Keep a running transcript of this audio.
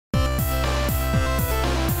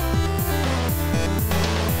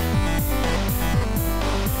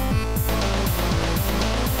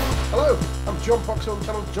John Fox on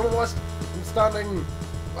channel John West, and standing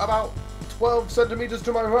about 12 centimeters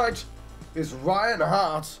to my right is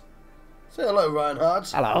Ryanhart. Say hello, Ryanhart.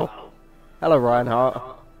 Hello. Hello, Ryanhart.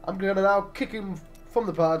 I'm going to now kick him from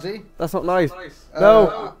the party. That's not nice.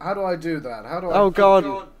 No. How do I do that? How do I? Oh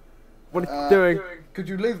God. What are you doing? Could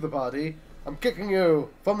you leave the party? I'm kicking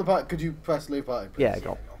you from the party. Could you press leave party, please? Yeah,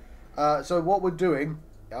 go on. So what we're doing,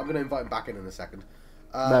 I'm going to invite him back in a second.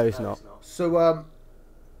 No, he's not. So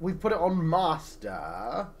we put it on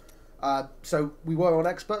master. So we were on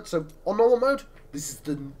expert. So on normal mode, this is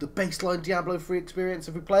the baseline Diablo 3 experience.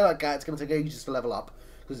 If we play like that, it's going to take ages to level up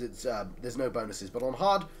because it's there's no bonuses. But on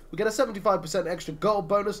hard, we get a 75% extra gold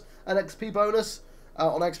bonus and XP bonus.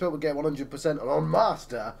 On expert, we get 100%, and on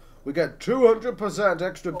master, we get 200%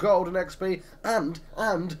 extra gold and XP, and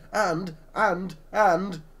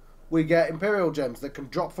we get Imperial Gems that can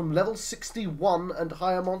drop from level 61 and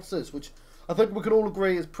higher monsters, which I think we can all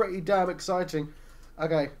agree is pretty damn exciting.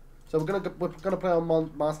 Okay, so we're gonna play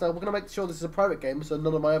on Master. We're gonna make sure this is a private game, so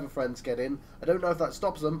none of my other friends get in. I don't know if that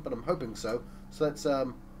stops them, but I'm hoping so. So let's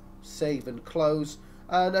save and close.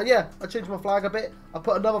 And yeah, I changed my flag a bit. I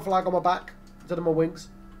put another flag on my back instead of my wings,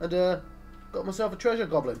 and got myself a treasure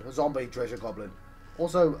goblin, a zombie treasure goblin.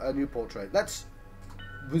 Also a new portrait. Let's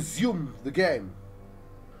resume the game.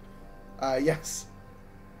 Yes.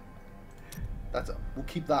 We'll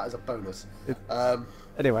keep that as a bonus.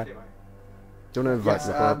 Anyway. Do you want to invite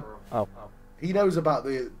him? Oh. He knows about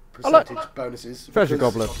the percentage bonuses. Treasure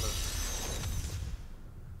goblin.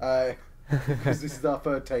 Because this is our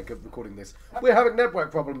third take of recording this. We're having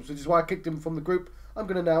network problems, which is why I kicked him from the group. I'm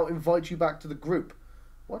going to now invite you back to the group.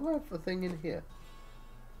 Why do I have a thing in here?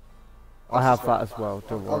 I have that as well,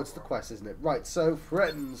 don't worry. Oh, it's the quest, isn't it? Right, so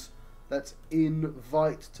friends, let's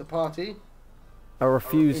invite to party. I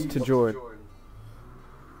refuse to join.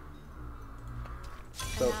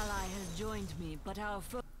 So,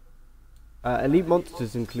 elite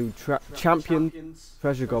monsters include champion,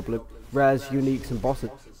 treasure goblin, rares, uniques, and bosses.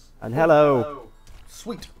 And hello.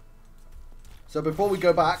 Sweet. So before we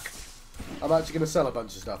go back, I'm actually going to sell a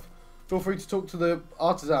bunch of stuff. Feel free to talk to the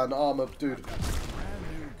artisan armor dude.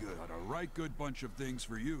 Got a right good bunch of things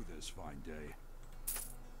for you this fine day.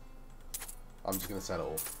 I'm just going to sell it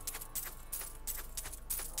all.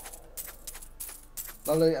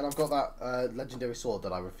 Lovely, and I've got that legendary sword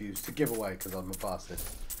that I refuse to give away because I'm a bastard.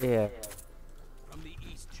 Yeah. From the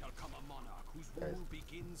east shall come a monarch whose rule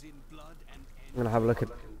begins in blood and I'm gonna have a look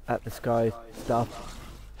at this guy's stuff.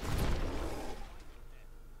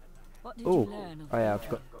 Oh, yeah, I've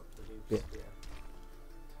got. Yeah.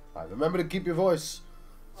 Right, remember to keep your voice.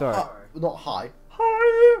 Sorry. Not high.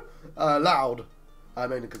 High. Loud.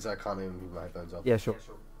 Mainly because I can't even move my headphones off. Yeah, sure.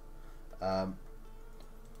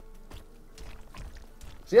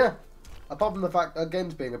 So yeah, apart from the fact that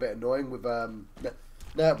game's being a bit annoying with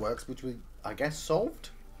networks, which we, I guess, solved.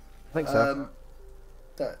 I think so.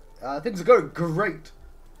 Things are going great.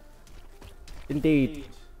 Indeed.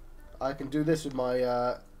 I can do this with my...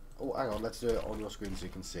 oh, hang on, let's do it on your screen so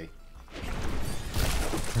you can see.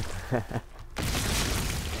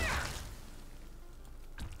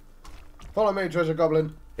 Follow me, Treasure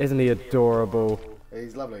Goblin. Isn't he adorable?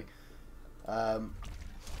 He's lovely.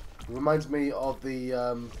 Reminds me of the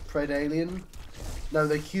Pred Alien. No,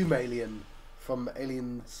 the Hume Alien from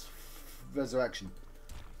Aliens Resurrection.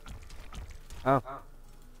 Oh.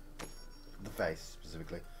 The face,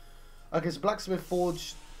 specifically. Okay, so Blacksmith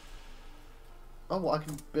Forge. Oh, I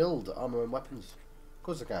can build armor and weapons. Of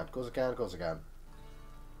course I can, of course I can, of course I can.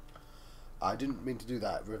 I didn't mean to do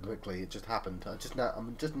that rhythmically, it just happened. I'm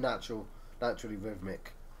just naturally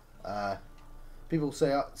rhythmic. People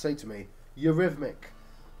say to me, "You're rhythmic."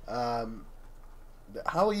 How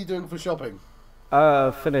are you doing for shopping?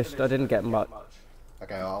 Finished. I didn't get much.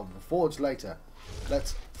 Okay, I'll forge later.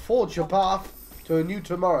 Let's forge your path to a new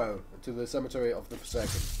tomorrow, to the Cemetery of the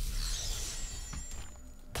Forsaken.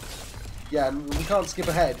 Yeah, and we can't skip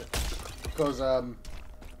ahead because oh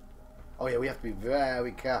yeah, we have to be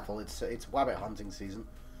very careful. It's rabbit hunting season,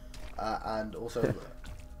 and also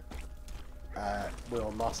we're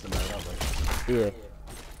on master mode, aren't we? Yeah.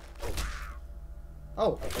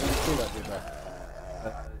 Oh, I didn't see that, did I?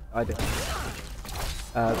 I did.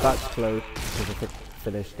 That's closed because I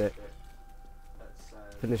finished it.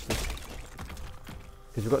 Finished this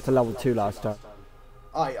because we got to level 2 last time.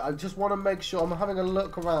 I just want to make sure I'm having a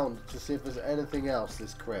look around to see if there's anything else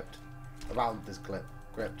this crypt around this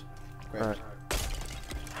crypt. Right.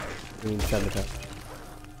 Green cemetery.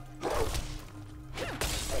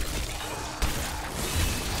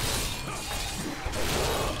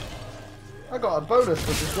 I got a bonus for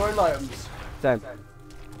destroying items. Same.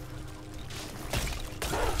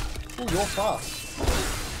 Oh, you're fast.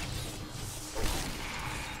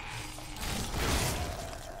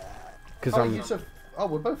 Because Oh, I'm. you so. Oh,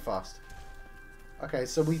 we're both fast. Okay,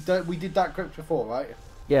 so we did that crypt before, right?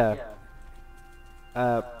 Yeah.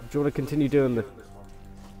 Do you want to continue doing the?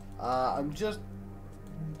 I'm just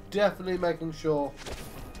definitely making sure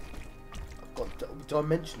I've got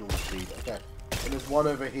dimensional speed. Okay, and there's one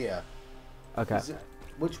over here. Okay.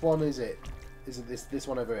 Which one is it? Is it this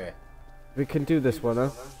one over here? We can do this one, huh?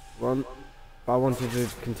 One. But I wanted to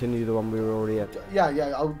continue the one we were already at. Yeah,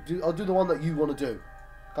 I'll do the one that you want to do.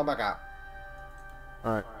 Come back out.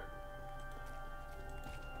 All right.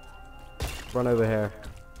 Run over here.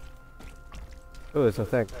 Oh, it's a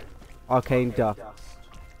thing. Arcane dust.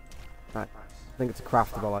 Right. I think it's a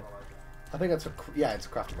craftable. Like. I think it's it's a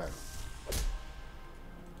crafting man.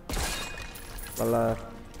 Well,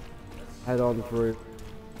 head on through.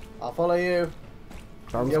 I'll follow you.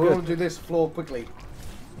 Sounds We good. want to do this floor quickly.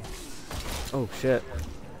 Oh shit.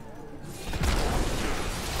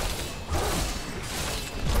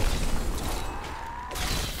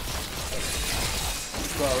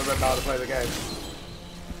 Well, I remember how to play the game.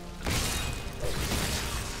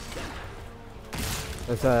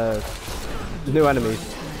 There's new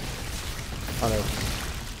enemies. Oh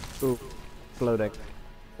no. Ooh, exploding.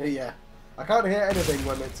 Yeah. I can't hear anything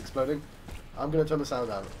when it's exploding. I'm going to turn the sound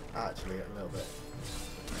down, actually, a little bit.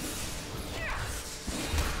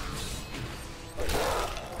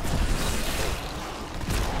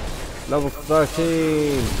 Level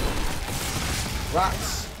 13.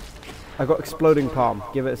 Rats! I got exploding palm.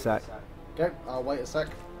 Give it a sec. Okay, I'll wait a sec.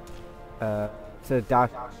 It's a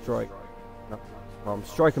dash strike. No, palm.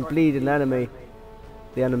 Strike and bleed an enemy.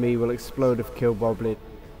 The enemy will explode if killed while bleed.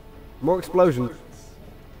 More explosions.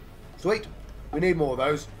 Sweet. We need more of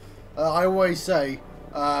those. I always say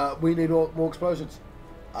we need more explosions.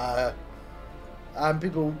 And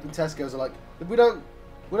people in Tesco's are like, we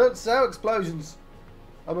don't sell explosions.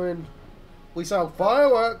 I mean, we sell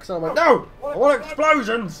fireworks. And I'm like, no, I want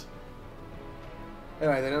explosions.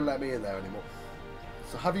 Anyway, they don't let me in there anymore.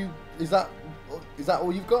 So have you? Is that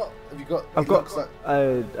all you've got? Have you got? I've got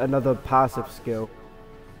another passive skill.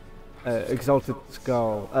 Exalted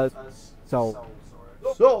skull. Soul.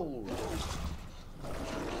 Soul.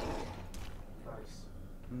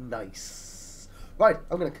 Nice. Right,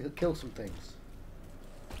 I'm gonna kill some things.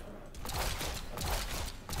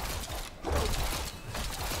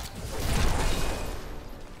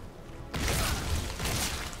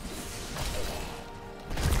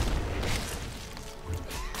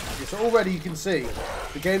 So already you can see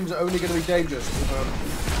the game's only going to be dangerous if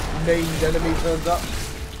a named enemy turns up.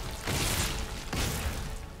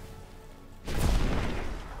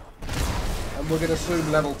 And we're going to soon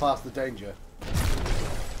level past the danger.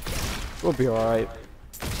 We'll be alright.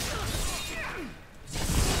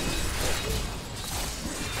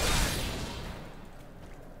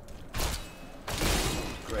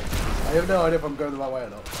 Great. I have no idea if I'm going the right way or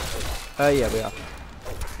not. Yeah, we are.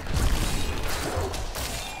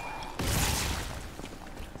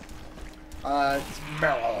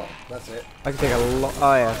 That's it. I can take a lot.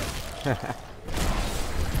 Oh yeah.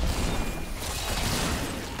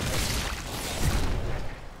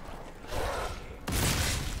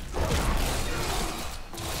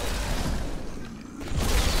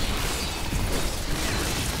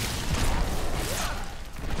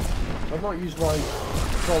 I've not used my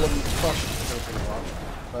column crush for a while,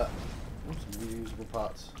 but some reusable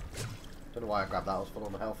parts. Don't know why I grabbed that. I was full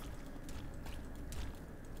on the health.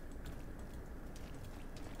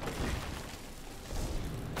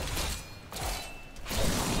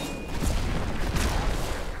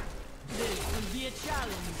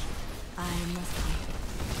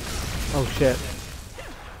 Oh shit.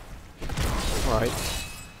 Alright.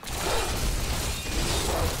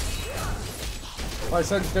 I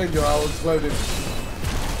sense danger, I'll explode him.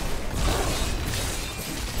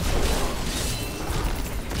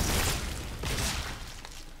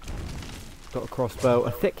 Got a crossbow,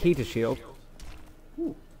 a thick heater shield.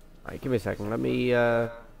 Ooh. Alright, give me a second. Let me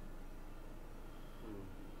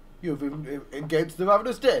You've engaged the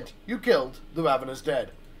Ravenous Dead. You killed the Ravenous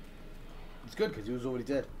Dead. It's good because he was already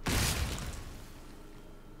dead.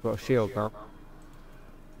 got a shield now.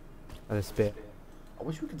 And a spear. I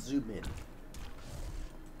wish we could zoom in.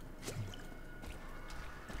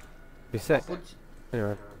 Be sick.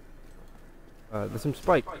 Anyway. There's some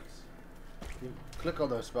spikes. You click on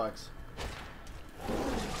those spikes.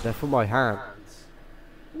 They're for my hand.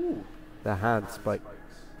 Ooh. They're hand spikes.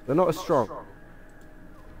 They're not as strong.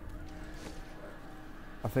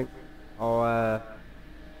 I think I'll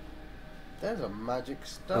There's a magic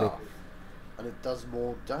staff. And it does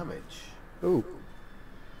more damage. Ooh.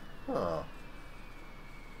 Huh.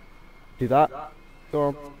 Do that. Go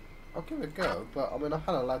on. I'll give it a go, but I mean, I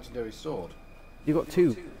had a legendary sword. You got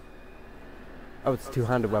 2. Oh, it's a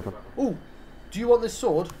 2-handed weapon. Oh, do you want this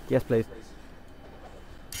sword? Yes, please.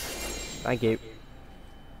 Thank you.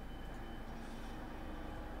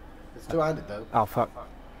 It's two-handed though. Oh, fuck.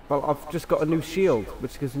 Well, I've just got a new shield,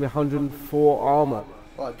 which gives me 104 armor.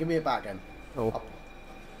 Alright, give me it back then. Oh.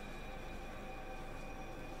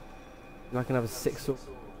 And I can have a 6 sword.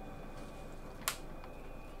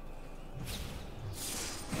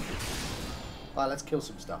 Alright, let's kill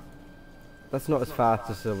some stuff. That's not as fast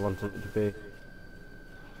as I wanted it to be.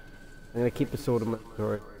 I'm gonna keep the sword in my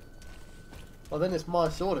inventory. Well, then it's my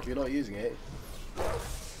sword if you're not using it.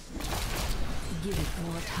 Give it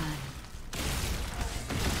more time.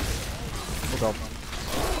 Hold on.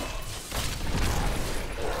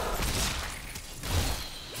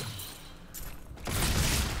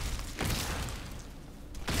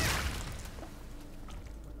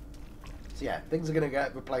 So yeah, things are going to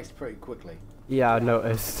get replaced pretty quickly. Yeah, I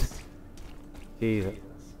noticed. Jesus.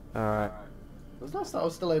 Alright. It was nice that I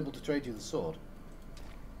was still able to trade you the sword.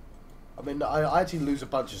 I mean, I actually lose a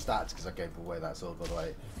bunch of stats because I gave away that sword, by the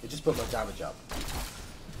way. It just put my damage up.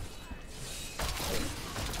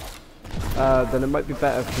 Then it might be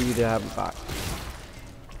better for you to have it back.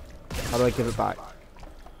 How do I give it back?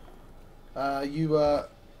 You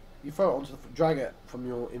throw it onto the drag it from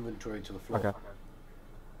your inventory to the floor. Okay.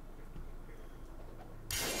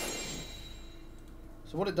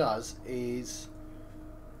 So what it does is,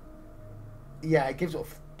 yeah, it gives it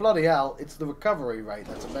bloody hell. It's the recovery rate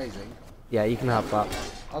that's amazing. Yeah, you can have that.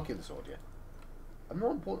 I'll keep the sword, yeah. I'm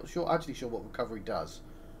not actually sure what recovery does.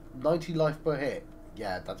 90 life per hit.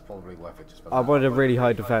 Yeah, that's probably worth it just for that. I wanted a really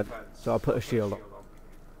high defense, so I'll put a shield on.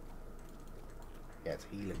 Yeah, it's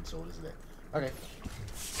a healing sword, isn't it? Okay.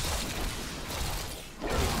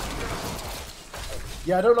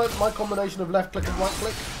 Yeah, I don't like my combination of left click and right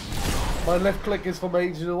click. My left click is from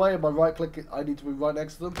ages away, and my right click, I need to be right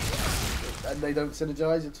next to them. And they don't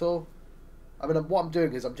synergize at all. I mean, what I'm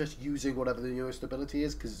doing is I'm just using whatever the newest ability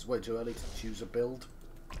is, because it's way too early to choose a build.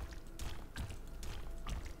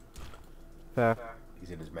 Fair.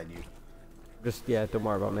 He's in his menu. Just, yeah, don't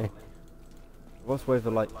worry about me. What's with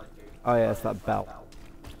the, like... Oh yeah, it's that belt.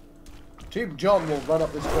 Team John will run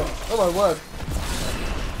up this cliff. Oh my word!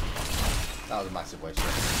 That was a massive waste.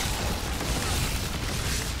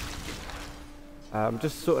 I'm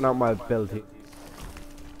just sorting out my ability.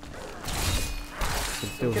 I'm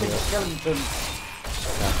still Killing here. skeletons.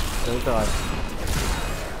 Yeah, don't die.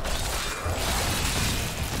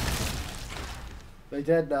 They're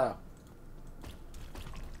dead now.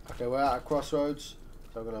 Okay, we're at a crossroads,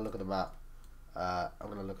 so I'm gonna look at the map. I'm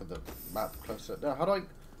gonna look at the map closer. No, how do I?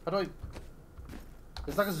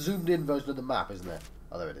 It's like a zoomed in version of the map, isn't it?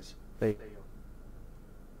 Oh, there it is. There you go.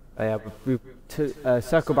 Oh yeah,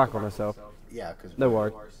 circle back on herself. Yeah, because No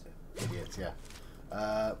worries. Idiots,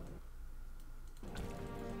 yeah.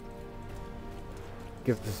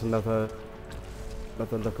 Give us another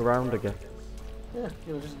look around again. Yeah,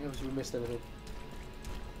 you know, just in case we missed anything.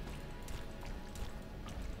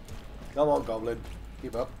 Come on, Goblin.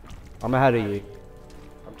 Keep up. I'm ahead of you.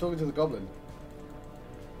 I'm talking to the Goblin.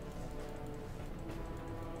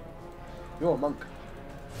 You're a monk.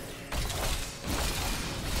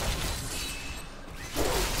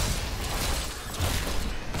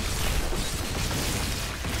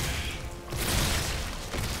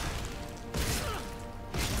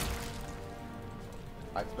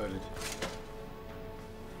 I exploded.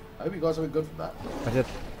 I hope you got something good from that. I did.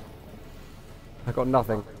 I got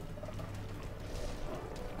nothing.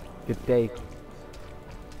 Good day.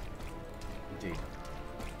 Indeed.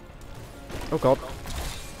 Oh god.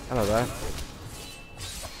 Hello there.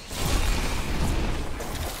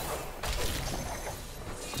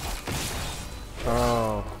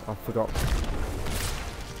 Oh, I forgot.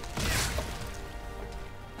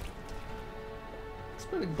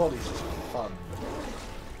 Exploding bodies is fun.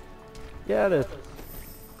 Yeah, it is.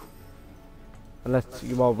 Unless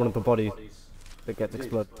you are one of the bodies that gets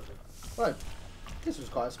exploded. Right. This was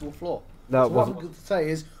quite a small flaw. No, So it what I'm wasn't. going to say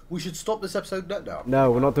is, we should stop this episode now.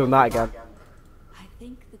 No, we're not doing that again. I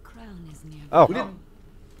think the crown is near. Oh.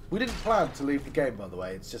 We didn't plan to leave the game, by the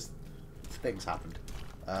way. It's just things happened.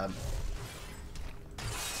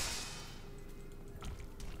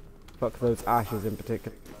 Fuck those ashes in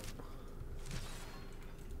particular.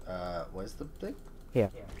 Where's the thing?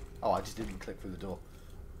 Here. Oh, I just didn't click through the door.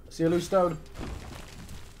 See a loose stone.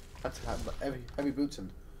 That's heavy boots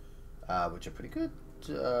and which are pretty good,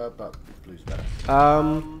 but blue's better.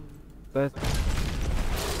 There's... That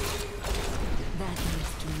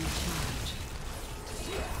needs to recharge.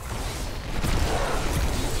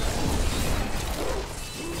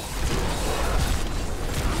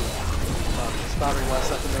 Spamming my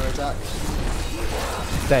secondary attack.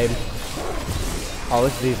 Same. Oh,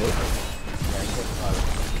 this is easy. Yeah, quick fire.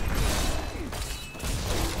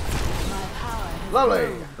 My power has Lovely.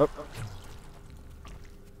 Oh,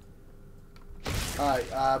 Alright,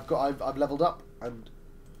 I've leveled up, and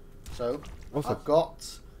so awesome. I've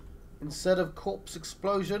got, instead of corpse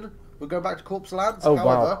explosion, we're going back to corpse lance. Oh,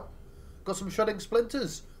 However, wow. got some shredding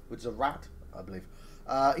splinters, which is a rat, I believe.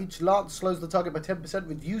 Each lance slows the target by 10%,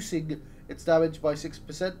 reducing its damage by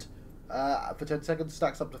 6% for 10 seconds.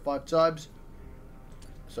 Stacks up to 5 times.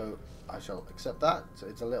 So I shall accept that. So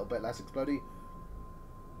it's a little bit less explodey.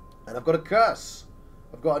 And I've got a curse.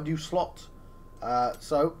 I've got a new slot.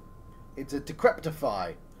 So it's a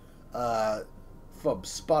Decreptify from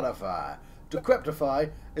Spotify.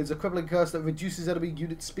 Decreptify is a crippling curse that reduces enemy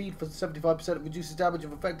unit speed for 75%. It reduces damage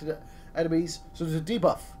of affected enemies. So there's a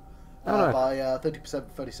debuff by 30% for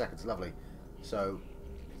 30 seconds. Lovely. So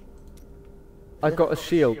I've got a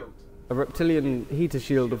shield. A reptilian heater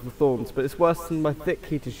shield of the thorns, but it's worse than my thick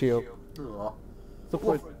heater shield. aw. So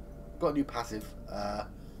point. Got a new passive.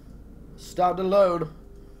 Stand alone.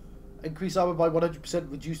 Increase armor by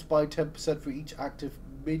 100%, reduced by 10% for each active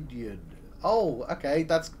minion. Oh, okay,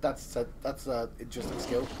 that's interesting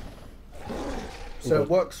skill. So it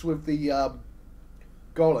works with the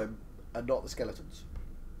golem and not the skeletons.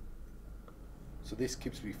 So this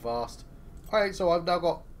keeps me fast. Alright, so I've now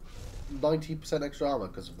got 90% extra armor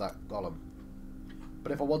because of that golem.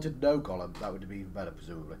 But if I wanted no golem, that would be even better,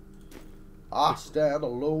 presumably. Stand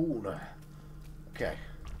alone. Okay.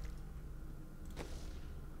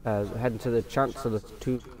 Heading to the Chancellor's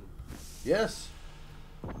tomb. Yes.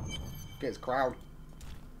 Get his crown.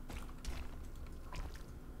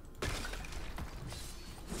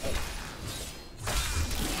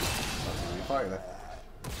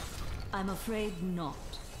 I'm afraid not.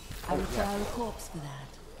 I require a corpse for that.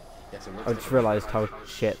 Yes, it I just realised how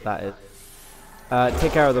shit that is.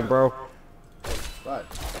 Take care of them, bro. Right.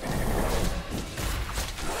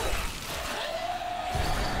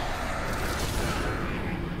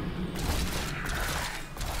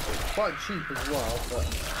 Quite cheap as well, but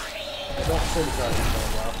not synergizing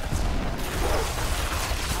very well.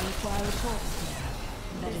 I require a corpse for that.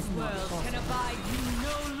 That is not World possible. can abide you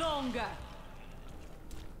no longer.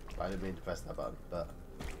 I didn't mean to press that button, but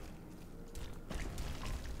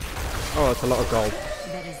Oh, that's a lot of gold.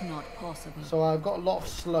 That is not possible. so I've got a lot of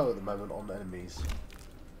slow at the moment on enemies.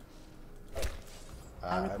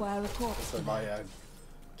 I require a corpse So for my that.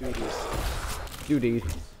 duties, Duty.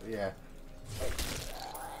 yeah.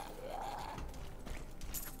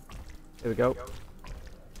 Here we go.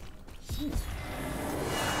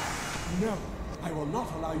 No, I will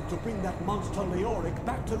not allow you to bring that monster Leoric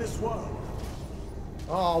back to this world.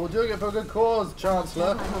 Oh, we're doing it for a good cause,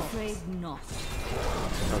 Chancellor. I'm afraid not.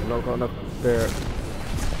 I've not got enough spirit.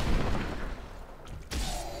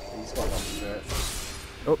 He's got one spirit.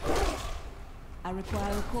 Oh, I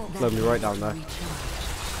require a corpse. Slowed me right down there. He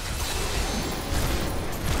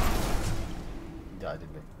died,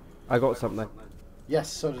 didn't he? I got something.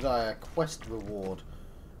 Yes, so did I. A quest reward.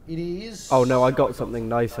 It is. Oh no, I got something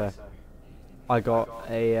nicer. I got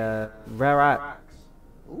a rare axe.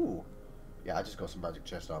 Ooh. Yeah, I just got some magic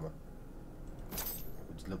chest armor.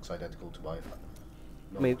 Which looks identical to my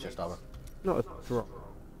normal chest armor. Not a drop,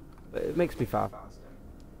 but it makes me fast.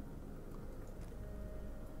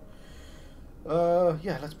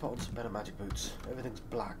 Yeah, let's put on some better magic boots. Everything's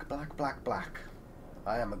black, black, black, black.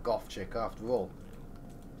 I am a goth chick after all.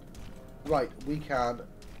 Right, we can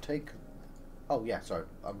take... Oh, yeah, sorry.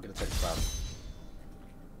 I'm going to take the crown.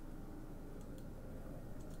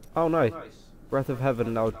 Oh nice. Breath of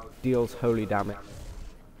Heaven now deals holy damage.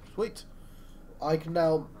 Sweet. I can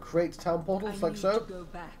now create town portals like so. Go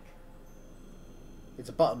back. It's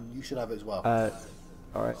a button. You should have it as well.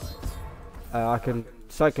 Alright. I can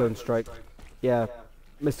Cyclone Strike. Yeah.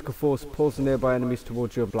 Mystical Force pulls the nearby enemies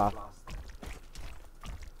towards you and blast.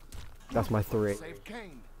 That's my 3. Save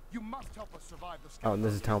Cain. You must help us survive the Oh, and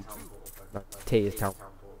this is town. No, T is town.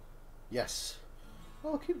 Yes.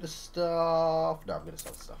 I'll keep the stuff. No, I'm going to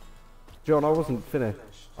sell the stuff. John, I wasn't finished.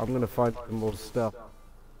 I'm gonna find some more stuff.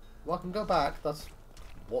 Well, I can go back. That's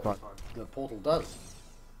what Right. the portal does.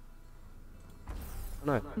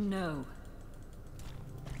 No. No.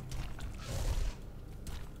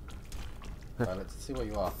 Right, let's see where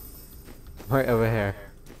you are. Right over here.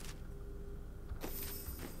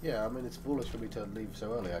 Yeah, I mean, it's foolish for me to leave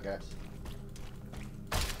so early, I guess.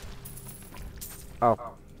 Oh.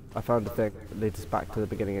 I found a thing that leads us back to the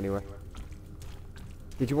beginning anyway.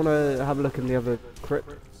 Did you want to have a look in the other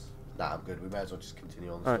crypt? Nah, I'm good. We may as well just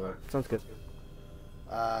continue on the Alright, story. sounds good.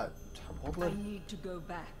 I Hoblin? need to go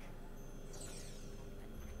back.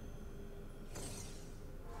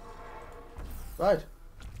 Right.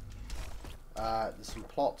 There's some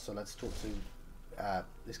plots, so let's talk to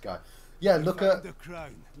this guy. Yeah, look at the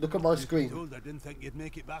crown. my screen. Told I didn't think you'd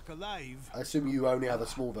make it back alive. I assume you only have a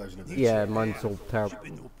small version of this. Yeah, mine's all terrible. Should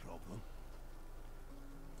be no problem.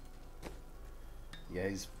 Yeah,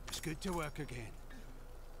 he's It's good to work again.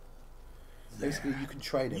 basically you can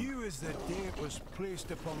train him. New as the day it was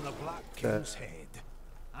placed upon the Black King's head.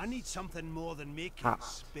 I need something more than making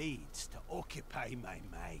spades to occupy my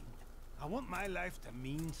mind. I want my life to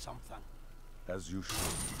mean something. As you should.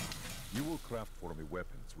 You will craft for me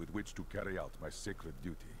weapons with which to carry out my sacred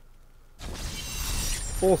duty.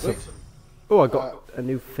 Awesome. Oh, I got a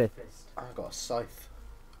new fist. I got a scythe,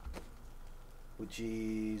 which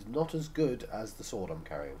is not as good as the sword I'm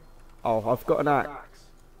carrying. Oh, I've got an axe,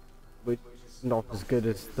 which is not as good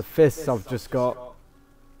as the fists I've just got.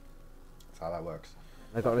 That's how that works.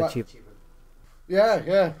 I got an achievement. Yeah,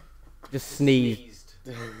 yeah. Just sneezed.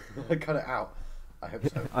 I cut it out. I hope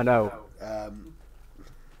so. I know.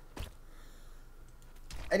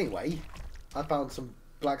 Anyway, I found some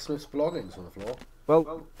blacksmith's belongings on the floor.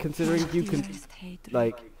 Well, considering you can,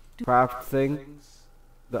 like, craft things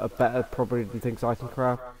that are better probably than things I can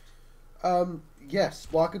craft. Yes.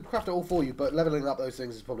 Well, I could craft it all for you, but leveling up those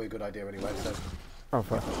things is probably a good idea anyway. So, Oh,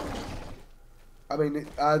 fair. I mean,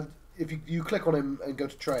 if you click on him and go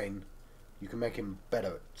to train, you can make him better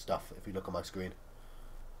at stuff. If you look on my screen,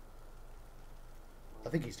 I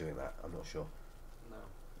think he's doing that. I'm not sure.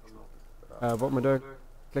 What am I doing?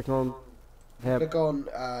 Clicking on him. Click on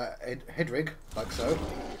Hedrig, like so.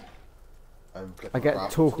 And click I on get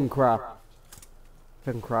craft. talk and craft.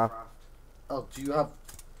 Click and craft. Oh, do you have?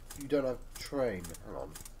 You don't have train. Hang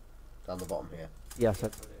on. Down the bottom here. Yes,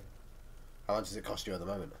 How much does it cost you at the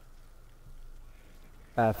moment?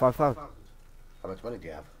 5,000. How much money do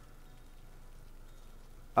you have?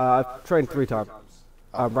 I've trained 3 times.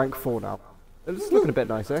 I'm rank 4 now. It's looking a bit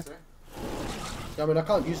nicer. I mean, I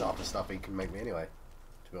can't use half the stuff he can make me anyway,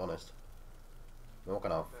 to be honest. I'm not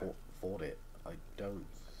going to afford it, I don't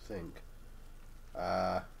think.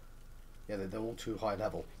 Yeah, they're all too high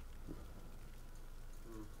level.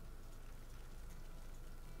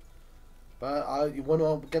 But when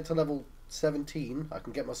I get to level 17, I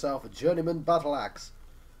can get myself a journeyman battle axe.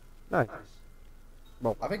 Nice.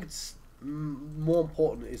 Well, I think it's more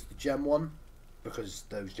important is the gem one, because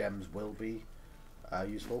those gems will be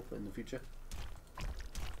useful in the future.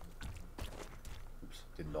 Oops,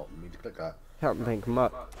 did not mean to click that. can't think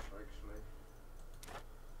much.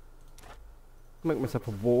 Make myself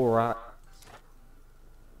a war axe.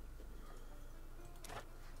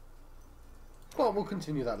 Well, we'll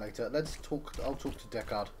continue that later. Let's talk. I'll talk to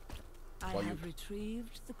Deckard. I While you- have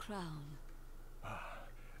retrieved the crown.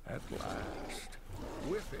 At last.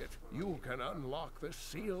 With it, you can unlock the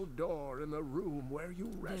sealed door in the room where you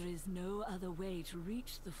rest. There is no other way to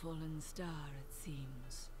reach the fallen star, it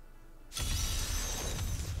seems.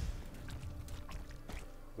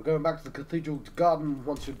 We're going back to the cathedral garden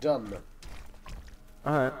once you're done.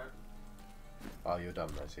 Alright. Oh, you're done,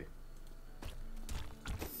 I see.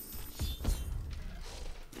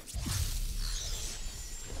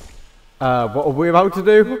 What are we about to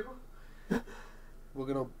do? We're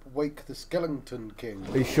gonna wake the Skeleton King.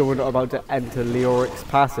 Are you sure we're not about to enter Leoric's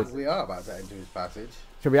passage? We are about to enter his passage.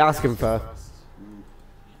 Should we ask him first?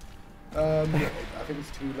 I think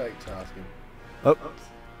it's too late to ask him. Oh.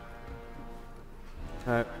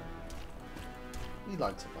 Alright. He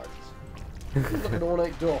likes surprises. Look at an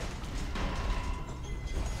ornate door.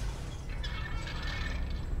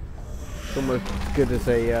 It's almost as good as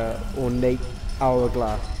a ornate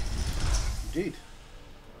hourglass. Indeed.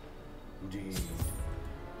 Indeed.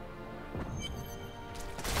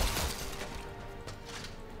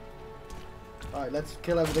 Alright, let's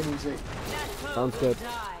kill everything we see. Sounds good.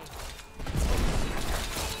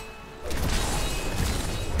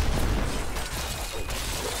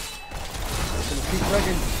 Gonna keep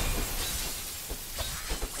clicking.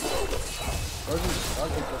 I'll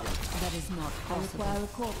keep clicking. That is not possible. I require a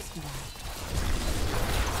corpse to that.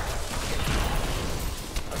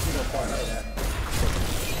 I see no point like that.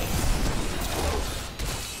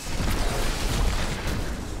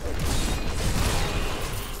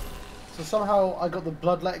 So somehow I got the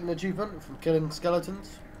bloodletting achievement from killing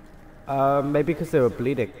skeletons. Maybe because they were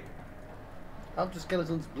bleeding. How do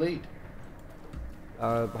skeletons bleed?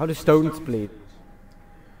 How do stones bleed?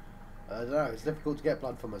 I don't know, it's difficult to get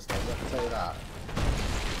blood from a stone, I can tell you that.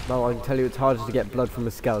 Well, I can tell you it's harder to get blood from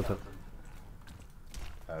a skeleton.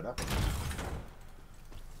 Fair enough.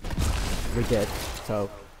 We did, so.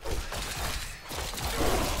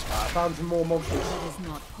 I found some more monsters. That is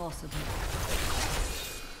not possible.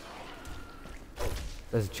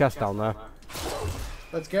 There's a chest down there.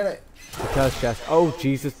 Let's get it. The cursed chest. Oh,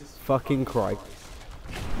 Jesus fucking Christ.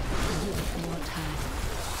 More time.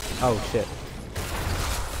 Oh, shit.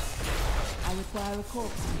 I require a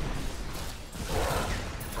corpse.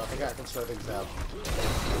 I think I can slow things down.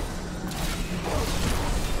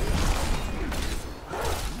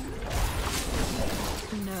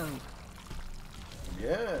 No.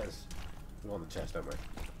 Yes. We want the chest, don't we?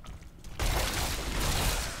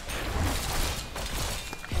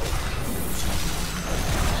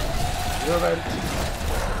 You're event.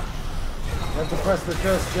 You have to press the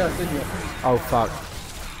cursed chest, didn't you? Oh, fuck.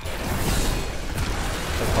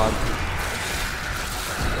 That's fine.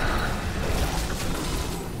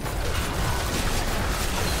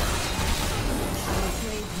 I'm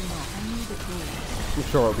afraid not. I need a clue. I'm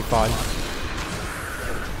sure it'll be fine.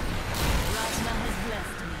 Ragnar has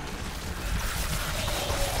blessed me.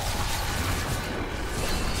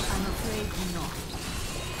 I'm afraid not.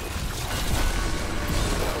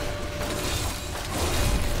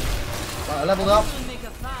 Right, I leveled up. Will make a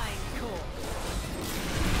fine corpse.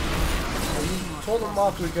 Saw them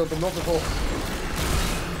after we killed them, not before.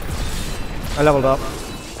 I leveled up.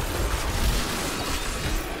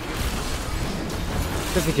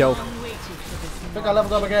 50 kills. I think I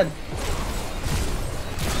leveled up again.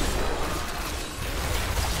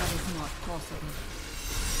 That is not possible.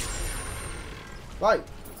 Right.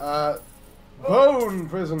 Bone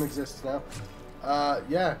prison exists now.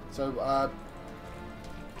 Yeah. So,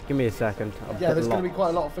 Give me a second. I'm yeah, there's going to locked. be quite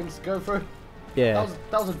a lot of things to go through. Yeah,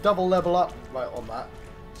 That was a double level up right on that.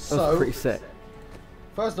 that was pretty So, sick.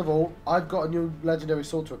 first of all, I've got a new legendary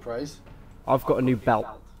sword to appraise. I've got a new belt.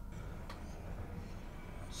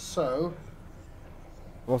 So,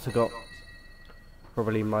 I've also got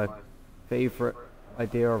probably my favourite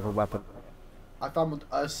idea of a weapon. I found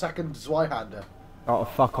a second Zweihander. Oh,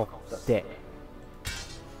 fuck off, dick.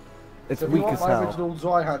 It's So if you weak want as my hell. original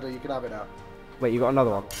Zweihander, you can have it now. Wait, you got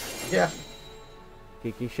another one? Yeah.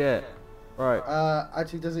 Geeky shit. Right,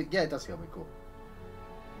 Actually, does it? Yeah, it does heal me. Cool.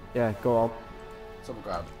 yeah, go on. It's on the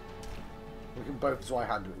ground. We can both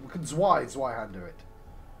Zweihander it. We can Zweihander it.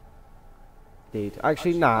 Indeed.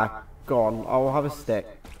 Actually, nah, go on. I'll have a stick.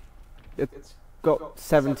 It's got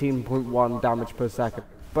 17.1 damage per second,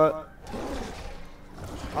 but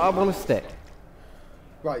I want a stick.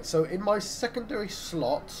 Right, so in my secondary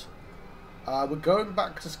slot, we're going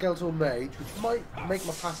back to Skeletal Mage, which might make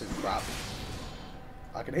my passive crap.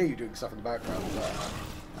 I can hear you doing stuff in the background, but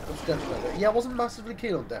it's Death Nova. Yeah, I wasn't massively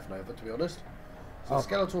keen on Death Nova, to be honest. So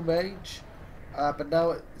Skeletal Mage, but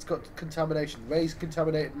now it's got contamination. Raise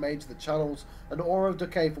contaminated mage that channels an aura of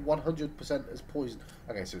decay for 100% as poison.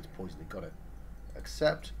 Okay, so it's poisoning, got it.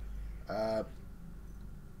 Except,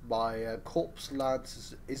 my corpse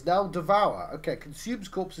lance is now Devour. Okay, consumes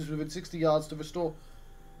corpses within 60 yards to restore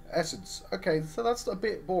essence. Okay, so that's a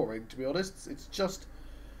bit boring, to be honest. It's just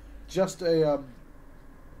a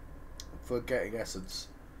for getting essence,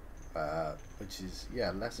 which is,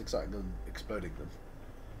 yeah, less exciting than exploding them.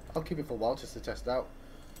 I'll keep it for a while just to test it out.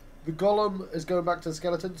 The golem is going back to the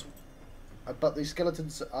skeletons, but the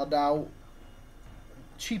skeletons are now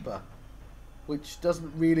cheaper, which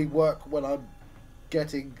doesn't really work when I'm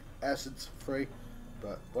getting essence for free,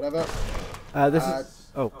 but whatever. This is...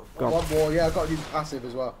 Oh, go on. One more, yeah, I've got a new passive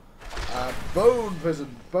as well. Bone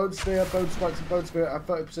Prison. Bone Spear, Bone Spikes and Bone Spirit have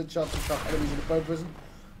 30% chance to trap enemies in the Bone Prison,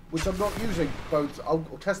 which I'm not using. Bones. I'll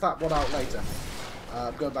test that one out later.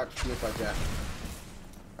 I'm going back to Purify Death.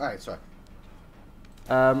 Alright, sorry.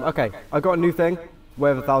 Okay, I got a new thing.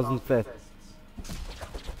 Wear 1,000 fists.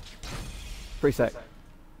 Pretty sick.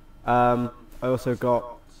 I also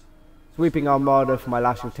got Sweeping Armada for my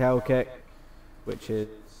Lashing Tail kick, which is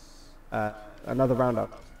another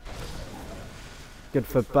roundup. Good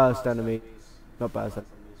for burst enemies, not burst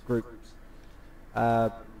enemies, groups. I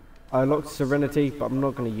unlocked Serenity, but I'm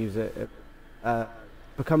not going to use it.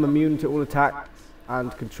 Become immune to all attacks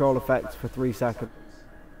and control effects for 3 seconds.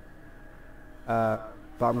 But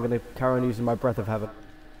I'm going to carry on using my Breath of Heaven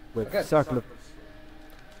with Okay. Circle of...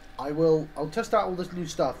 I'll test out all this new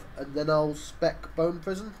stuff, and then I'll spec Bone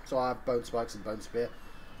Prison, so I have Bone Spikes and Bone Spear.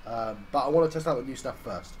 But I want to test out the new stuff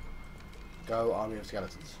first. Go Army of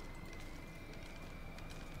Skeletons.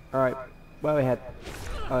 Alright, where are we head?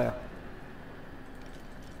 Oh yeah.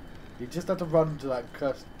 You just had to run to that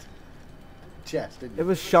cursed chest, didn't It you?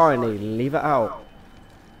 was shiny, leave it out.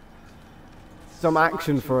 Some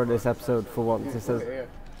action for this episode for once. It says Yeah.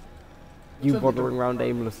 you wandering around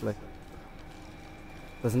aimlessly.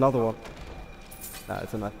 There's another one. No,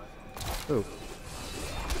 it's a nice. Ooh.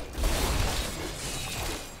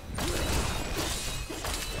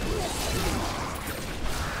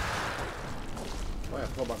 Oh yeah, I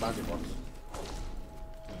forgot about bandit ones.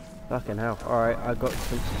 Fucking hell. Alright, I got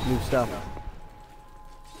some new stuff.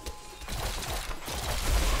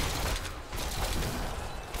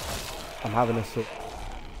 I'm having a sort.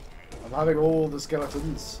 I'm having all the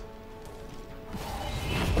skeletons.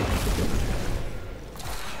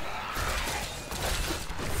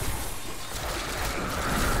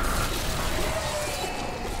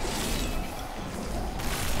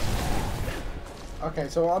 Okay,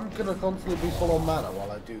 so I'm gonna constantly be full on mana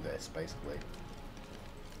while I do this, basically.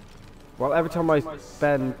 Well, every time I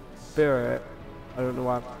spend spirit, I don't know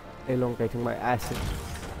why I'm elongating my acid,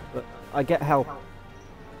 but I get health.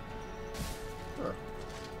 Huh.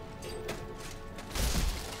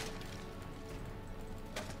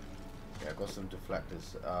 Yeah, I've got some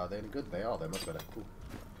deflectors. Are they any good? They are. They're much better. Cool.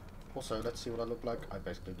 Also, let's see what I look like. I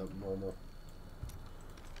basically look normal.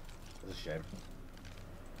 It's a shame.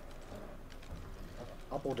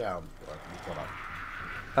 Up or down? Right, you've got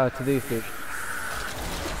up. To these two.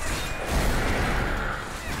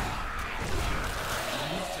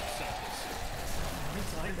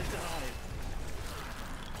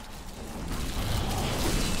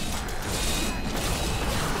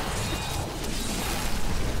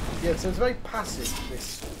 Yeah, so it's very passive,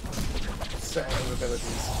 this set of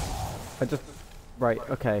abilities. Right,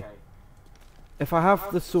 okay. If I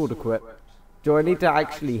have the sword equipped, do I need to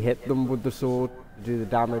actually hit them with the sword to do the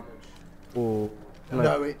damage? Or...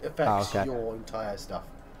 No, it affects okay. your entire stuff.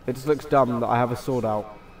 It just looks dumb that I have a sword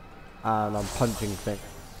out and I'm punching things.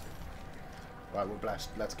 Right, we're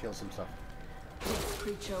blessed. Let's kill some stuff. This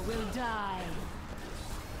creature will die.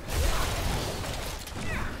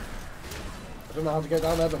 I don't know how to get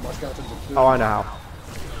down there, but my skeletons are doing. Oh, I know how.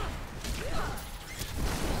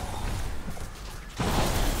 I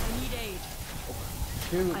need aid.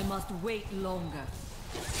 Kill. I must wait longer.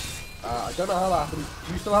 I don't know how that happened.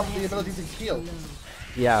 Do you still have the ability to heal?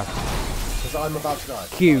 Yeah. Because I'm about to die.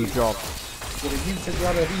 Q job. With a use of the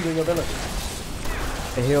other healing ability.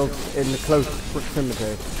 It heals in the close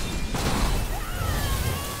proximity.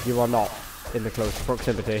 You are not in the close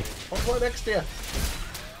proximity. What's right next to you?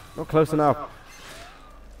 Not close enough.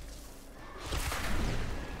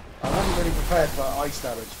 I wasn't really prepared for ice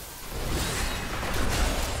damage.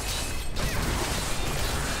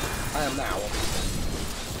 I am now, obviously.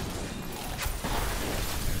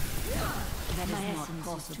 My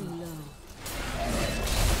essence is too low.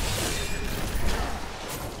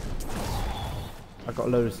 I got a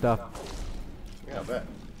load of stuff. Yeah, I bet.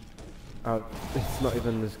 Oh, it's not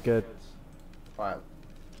even as good. Right.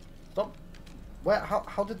 Stop. Where?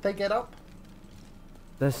 How did they get up?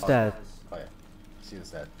 There's stairs. Oh yeah. I see the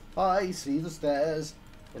stairs. I see the stairs.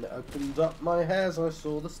 And it opened up my hairs. I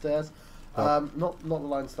saw the stairs. Oh. Not the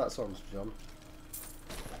lines to that song, John.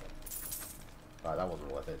 Right, that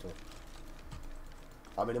wasn't worth it at all.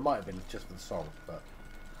 I mean, it might have been just for the song, but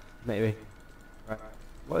Maybe. Right.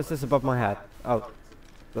 What is this above my head? Oh,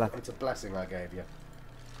 left. it's a blessing I gave you.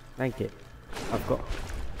 Thank you. I've got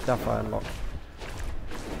stuff I unlocked.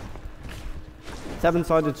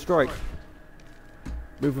 7-sided strike.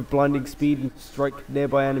 Move with blinding speed and strike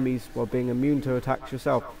nearby enemies while being immune to attacks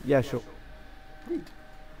yourself. Yeah, sure. Neat.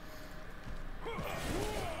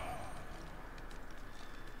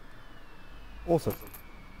 Awesome.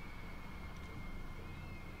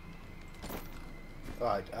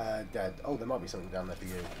 Right, Dad. Oh, there might be something down there for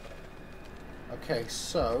you. Okay,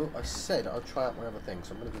 so I said I'll try out my other thing,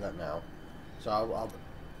 so I'm going to do that now. So I'm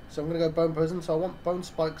going to go Bone Prison. So I want Bone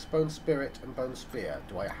Spikes, Bone Spirit, and Bone Spear.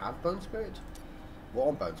 Do I have Bone Spirit? Well,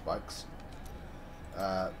 on Bone Spikes.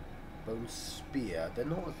 Bone Spear. They're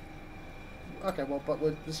not. Okay, well, but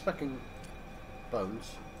we're specing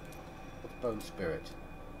Bones. What's Bone Spirit?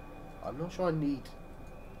 I'm not sure I need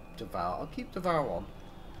Devour. I'll keep Devour on,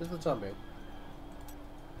 just for the time being.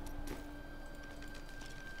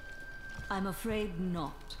 I'm afraid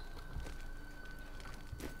not.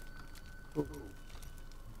 Oh,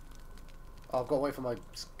 I've got to wait for my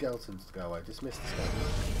skeletons to go away. Dismiss the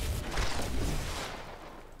skeletons.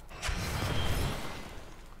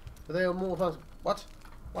 Are they more times? What?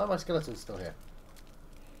 Why are my skeletons still here?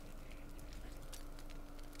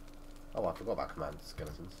 Oh, I forgot about command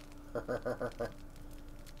skeletons.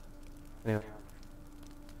 Anyway.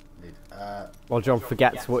 Indeed. While John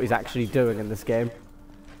forgets what he's actually doing in this game.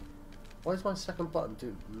 Why does my second button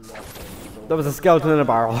do nothing? There was a skeleton in a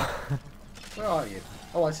barrel. Where are you?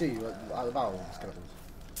 Oh, I see you. Out of the barrel, skeletons.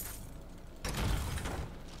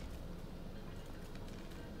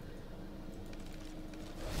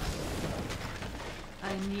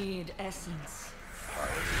 need essence.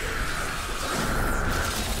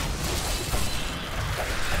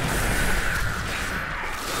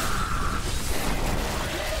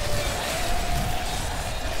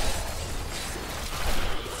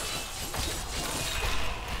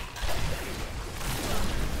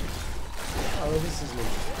 Oh, this is an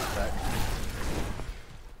interesting effect.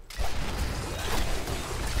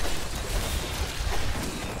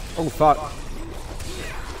 Oh fuck.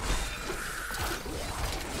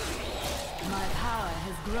 My power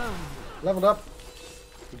has grown. Leveled up.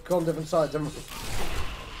 We've gone different sides, haven't we?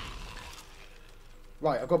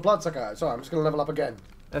 Right, I've got Bloodsucker. Sorry, I'm just going to level up again.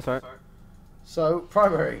 That's right. So,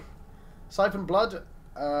 primary. Siphon Blood.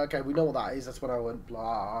 Okay, we know what that is. That's when I went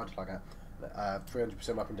blood. Like a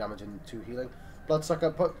 300% weapon damage and 2 healing.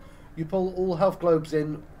 Bloodsucker. You pull all health globes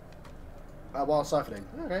in while siphoning.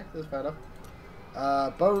 Okay, that's fair enough.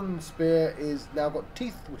 Bone Spear is now got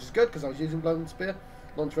teeth, which is good because I was using Bone Spear.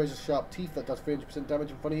 Launch Razor's sharp teeth that does 300%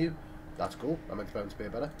 damage in front of you. That's cool. That makes Bone Spear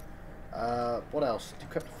better. What else?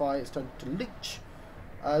 Decryptify is turned to Leech.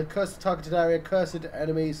 Curse the targeted area, cursed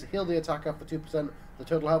enemies, heal the attacker for 2% the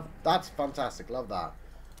total health. That's fantastic. Love that.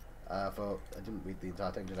 I didn't read the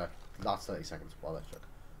entire thing, did I? Last 30 seconds while I shook.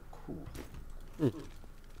 Cool.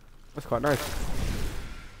 That's quite nice.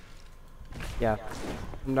 Yeah.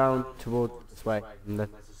 Come down towards this way, and the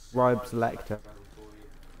Ribe Selector.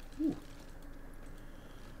 Ooh.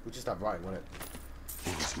 We just have writing on it.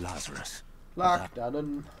 It was Lazarus. Black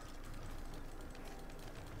Dannon.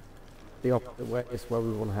 The opposite way is where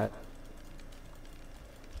we want to head.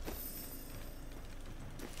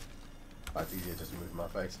 That's easier just to move my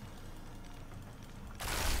face.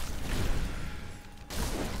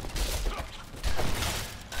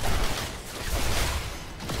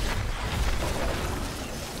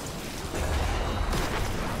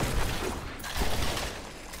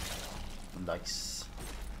 Nice.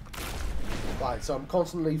 Right, so I'm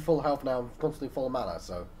constantly full health now. I'm constantly full mana,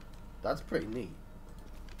 so that's pretty neat.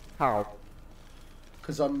 How?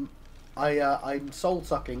 Because I'm soul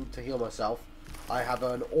sucking to heal myself. I have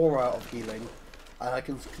an aura of healing, and I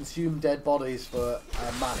can consume dead bodies for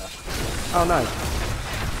mana. Oh no.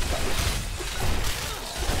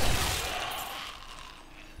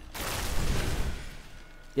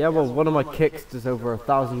 Yeah, well, one of my kicks does over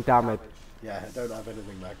 1,000 damage, Yeah, I don't have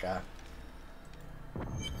anything like that.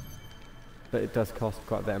 but it does cost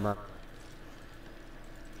quite a bit of mana.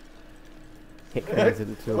 Kick things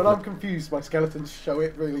into When I'm confused, my skeletons show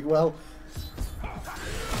it really well.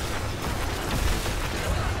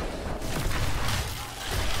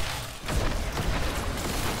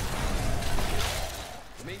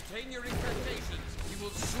 Maintain your incantations. He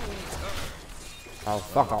will soon turn. Oh,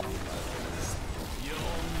 fuck off. Your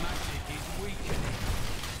magic is weakening.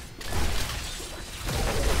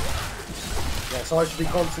 Yeah, so I should be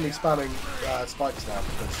constantly spamming spikes now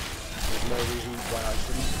because there's no reason why I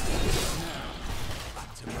shouldn't. Back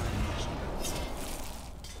to my mission.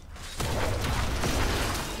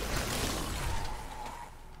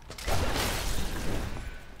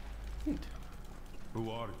 Who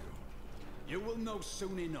are you? You will know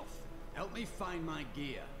soon enough. Help me find my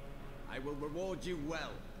gear. I will reward you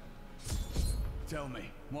well. Tell me,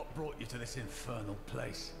 what brought you to this infernal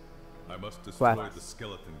place? I must destroy Well. the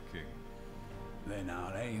Skeleton King. Then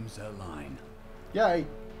our aims align. Yay!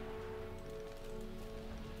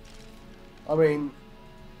 I mean,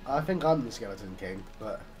 I think I'm the Skeleton King,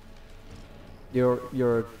 but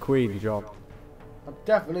You're a queen, John. I'm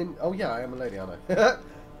definitely... Oh yeah, I am a lady, aren't I?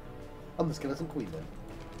 I'm the Skeleton Queen then.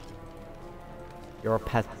 You're a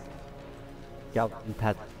peasant. Skeleton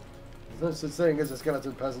peasant. There's no such thing as a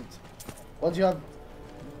skeleton peasant. Once you have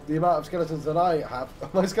the amount of skeletons that I have,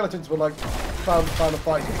 my skeletons were like found a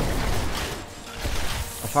fight.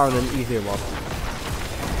 I found an easier one.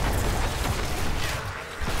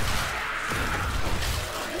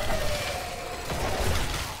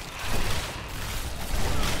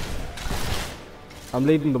 I'm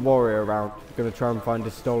leading the warrior around. Gonna try and find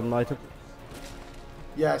a stolen item.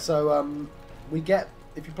 Yeah, so we get,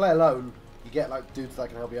 if you play alone, you get like dudes that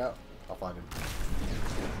can help you out. I'll find him.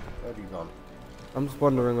 Where have you gone? I'm just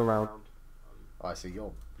wandering around, Oh, I see,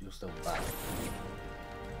 you're still back.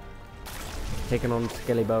 taking on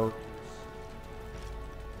skelly bones,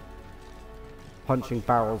 punching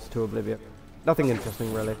barrels to oblivion. Nothing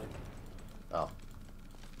interesting, really. Oh.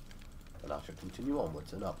 And I should continue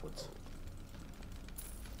onwards and upwards.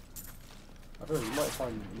 I don't know, you might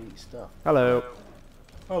find neat stuff. Hello.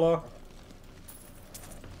 Hello.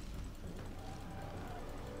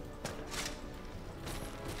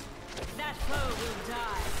 That foe will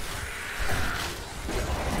die.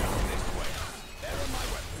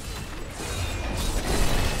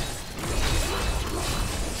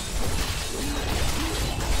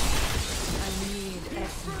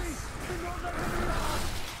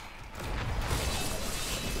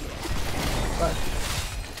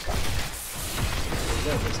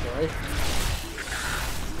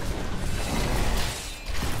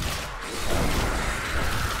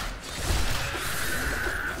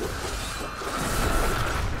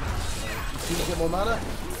 you get more mana?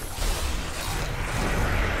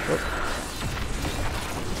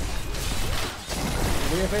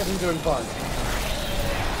 We appear to be doing fine.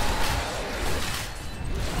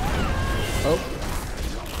 Oh.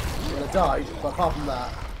 We're gonna die, but apart from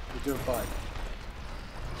that, we're doing fine.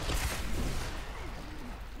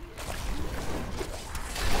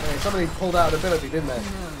 Hey, somebody pulled out an ability, didn't they?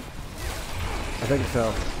 I think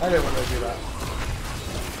so. I didn't want to do that.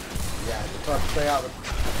 Yeah, just try to stay out of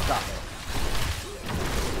that bit.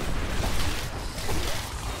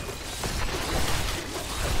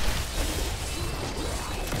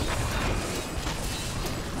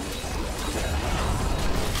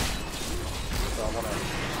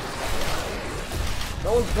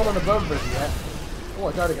 No one's gone on a bone prison yet. Oh,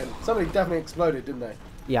 I died again. Somebody definitely exploded, didn't they?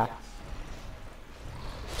 Yeah.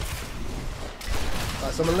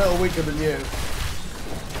 Right, so I'm a little weaker than you.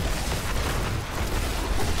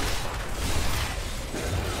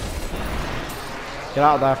 Get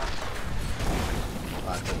out of there.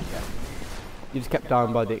 Right, yeah. You just kept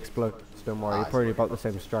dying by the explosions, don't worry. You're probably about the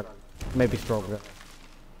same strength. Maybe stronger.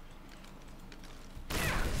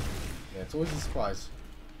 Yeah, it's always a surprise.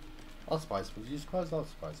 I'll surprise. Was you surprised? I'll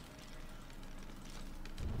surprise.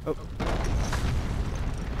 Oh.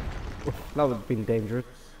 That would have been dangerous.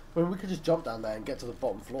 Well, we could just jump down there and get to the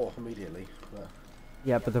bottom floor immediately. But...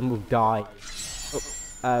 Yeah, but then we'll die.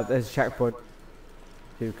 Oh, there's a checkpoint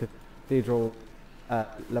to Cathedral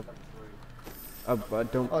level. I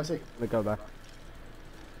don't oh, I see. want to go there.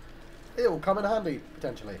 It will come in handy,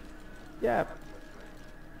 potentially. Yeah.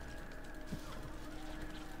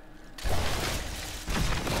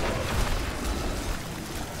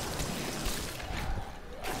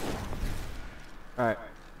 Alright.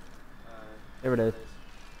 Here it is.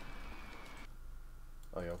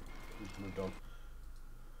 Oh, yeah. We've moved on.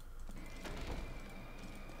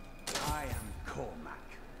 I am Cormac,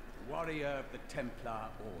 warrior of the Templar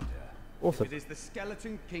Order. Awesome. If it is the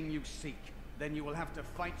Skeleton King you seek, then you will have to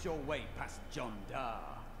fight your way past John Dar.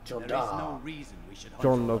 John There is Dar. no reason we should hunt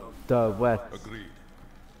John alone. of the West. Agreed.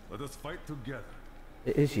 Let us fight together.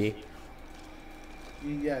 It is ye.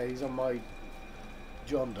 Yeah, he's on my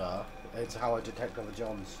John Dar. It's how I detect other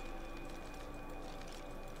Johns.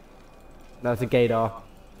 No, it's a gaydar.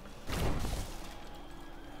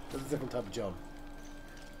 There's a different type of John.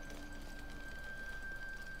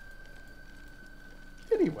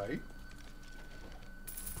 Anyway.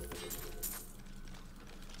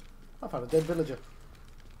 I found a dead villager.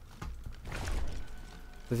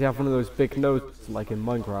 Does he have one of those big noses like in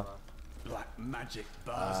Minecraft? Black magic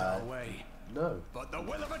bars our way. No. But the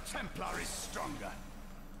will of a Templar is stronger.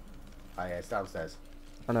 Ah, yeah, it's downstairs.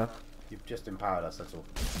 I know. You've just empowered us, that's all.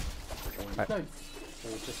 Right. No.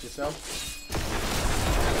 Or just yourself.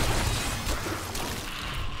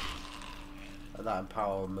 And that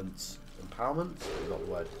empowerment, not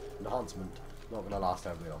the word, enhancement, not going to last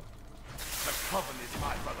terribly long. The Coven is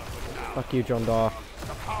my brotherhood now. Fuck you, John Dar.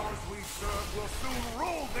 The powers we serve will soon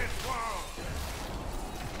rule this world.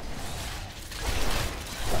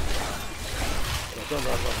 Yeah, John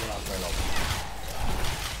Dar's not going to last very long.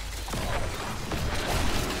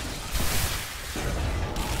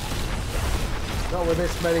 Not with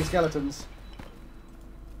this many skeletons.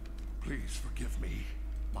 Please forgive me.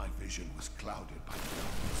 My vision was clouded by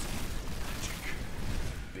magic.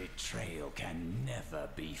 Betrayal can never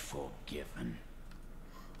be forgiven.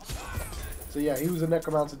 So yeah, he was a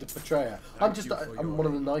necromancer betrayer. I'm one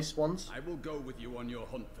of the nice ones. I will go with you on your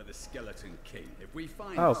hunt for the Skeleton King. If we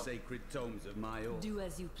find Oh. the sacred tomes of my order, Do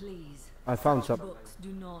as you please. I found something. Books do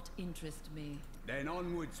not interest me. then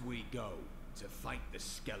onwards we go to fight the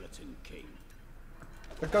Skeleton King.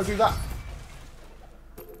 Let's go do that.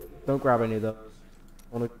 Don't grab any of those.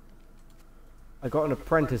 I got an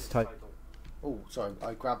apprentice type. Oh, sorry,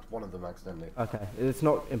 I grabbed one of them accidentally. Okay, it's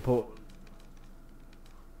not important.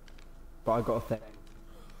 But I got a thing.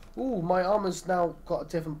 Ooh, my armor's now got a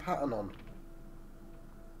different pattern on.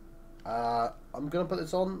 I'm gonna put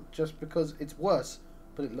this on just because it's worse,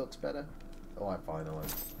 but it looks better. Oh, I'm fine, I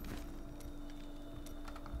won't.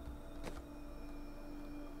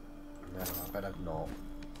 No, I better not.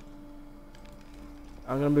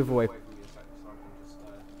 I'm gonna move away.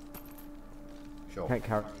 Sure. Can't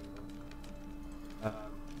carry.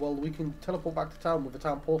 Well, we can teleport back to town with the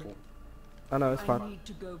town portal. I know, it's I fine. need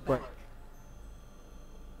to go Wait. back.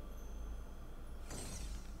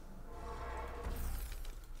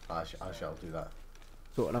 I shall do that.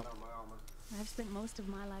 Sorting out. I've spent most of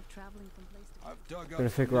my life traveling from place to place. I've dug Gonna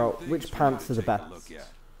up figure new out things which for pants you are the to take a best. look at.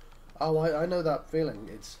 Oh, I know that feeling.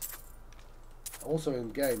 It's also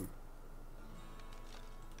in game.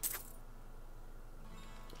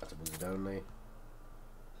 That's a wizard only.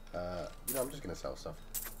 You know, I'm just gonna sell stuff.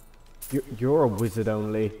 You're a wizard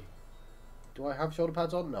only. Do I have shoulder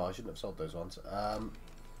pads on? No, I shouldn't have sold those ones. The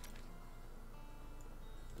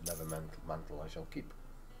leather mantle I shall keep.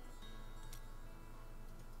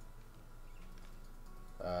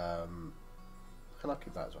 Can I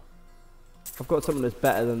keep that as well? I've got something that's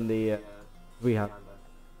better than the we have.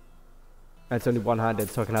 And it's only one-handed,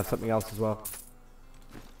 so I can have something else as well.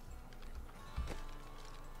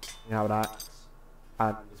 You know that.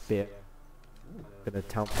 And spear. I'm gonna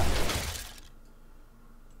town.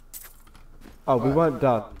 Oh, we weren't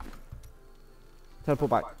done.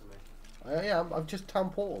 Teleport back. Yeah, I've just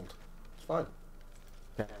town portaled. It's fine.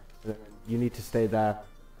 Okay. You need to stay there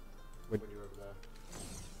when you're over there.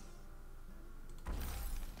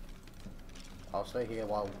 I'll stay here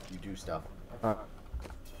while you do stuff. Alright.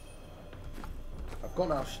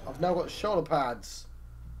 I've now got shoulder pads.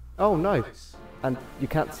 Oh, nice. And you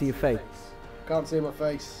can't see your face. Can't see my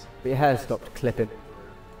face. But your hair stopped clipping.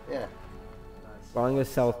 Yeah. Well, I'm gonna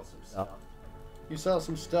sell some stuff. You sell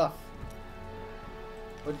some stuff.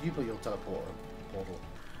 Where did you put your portal?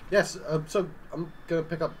 Yes, so I'm gonna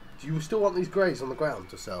pick up. Do you still want these greys on the ground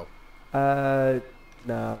to sell? Nah,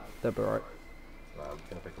 they'll be alright. Well, I'm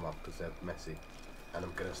gonna pick them up because they're messy. And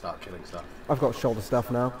I'm gonna start killing stuff. I've got shoulder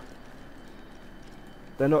stuff now.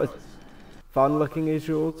 They're not as fun looking as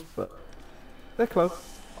yours, but they're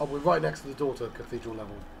close. Oh, we're right next to the door to Cathedral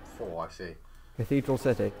level 4, I see. Cathedral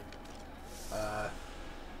City.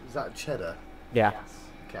 Is that cheddar? Yeah.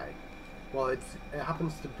 Okay. Well, it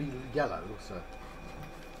happens to be yellow, so...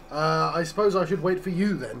 I suppose I should wait for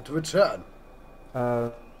you then to return.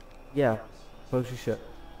 Yeah. Suppose you should.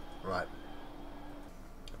 Right.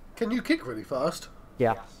 Can you kick really fast?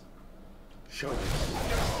 Yeah. Show me.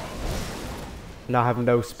 Now I have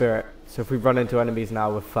no spirit, so if we run into enemies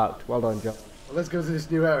now, we're fucked. Well done, John. Well, let's go to this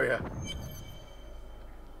new area.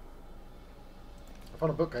 I found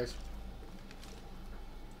a bookcase.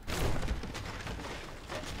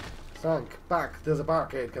 Thank back, there's a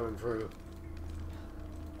barricade coming through.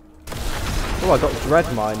 Oh, I got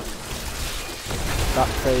dread mine.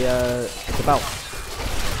 That's it's a belt.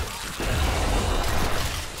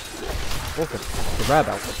 Awesome. It's a rare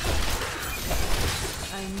belt.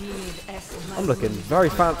 I'm looking very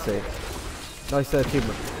fancy. Nice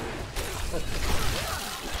achievement.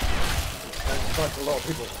 That's a lot of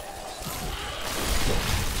people.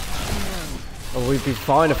 Oh, we'd be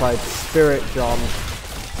fine if I had spirit, John.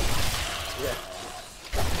 Yeah.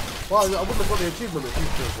 Well, I wouldn't have got the achievement if you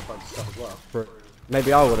killed a bunch of stuff as well.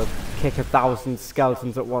 Maybe I would have kicked 1,000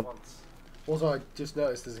 skeletons at once. Also, I just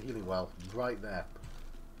noticed there's a healing well right there.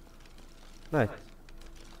 Nice.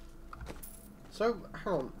 So,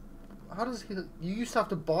 hang on. How does you used to have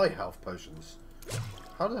to buy health potions?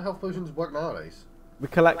 How do the health potions work nowadays? We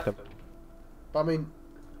collect them. But I mean,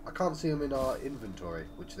 I can't see them in our inventory,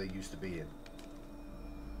 which they used to be in.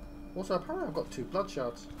 Also, apparently I've got 2 blood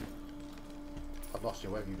shards. I've lost you.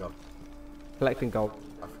 Where have you gone? Collecting gold.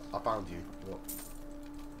 I found you. What?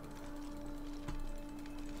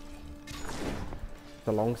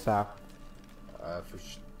 The long staff. For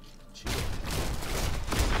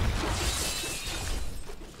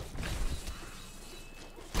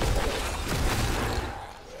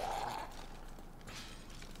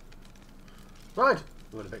Right.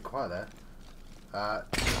 We went a bit quiet there.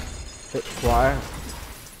 Bit quiet.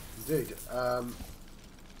 Indeed. I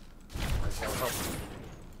shall help.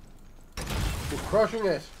 We're crushing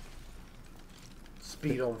it.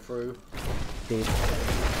 Speed on through. Speed.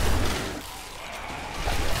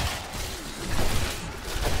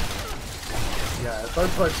 Yeah,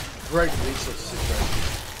 both like great for these sorts of situations.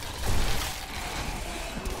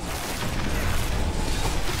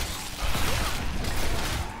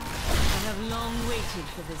 I have long waited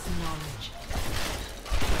for this knowledge.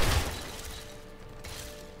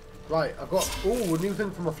 Right, I've got a new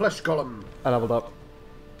thing from a flesh golem. I leveled up.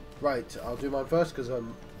 Right, I'll do mine first because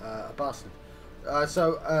I'm a bastard.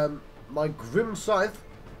 My Grim Scythe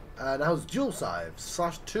now has dual scythes,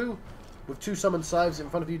 /2 with 2 summoned scythes in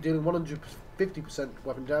front of you, dealing 150%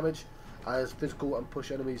 weapon damage as physical and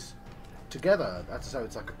push enemies together. That's how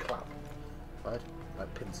it's like a clap, right?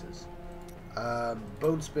 Like pincers.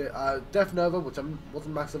 Bone Spear, Death Nova, which I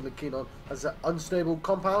wasn't massively keen on, has an unstable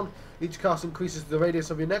compound. Each cast increases the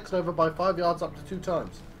radius of your next Nova by 5 yards up to 2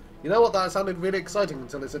 times. You know what? That sounded really exciting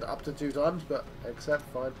until it said up to 2 times, but accept,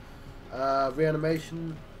 fine.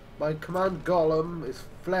 Reanimation. My command golem is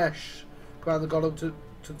flesh. Command the golem to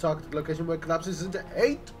the targeted location where it collapses into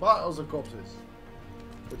 8 piles of corpses.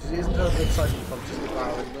 Which isn't terribly exciting if I'm just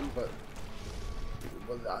devouring them, but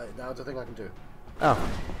now it's a thing I can do. Oh.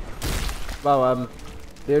 Well,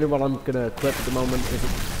 The only one I'm gonna equip at the moment is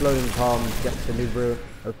Exploding Palm. Gets a new rune.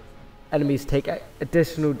 Enemies take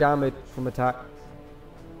additional damage from attack.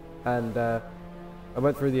 And I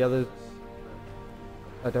went through the others.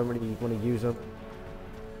 I don't really want to use them.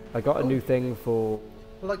 I got a new thing for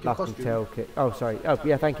I like your Lasting costume. Tail Kick. Oh, sorry. Oh,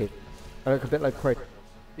 yeah, thank you. I look a bit like Craig.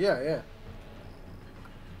 Yeah, yeah.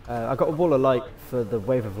 I got a Wall of Light for the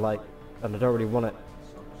Wave of Light, and I don't really want it.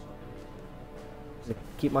 So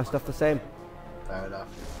keep my stuff the same. Fair enough.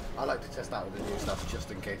 I like to test out with the new stuff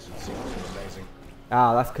just in case it's super amazing.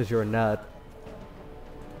 Ah, that's because you're a nerd.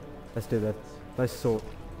 Let's do this. Nice sword.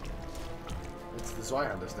 It's the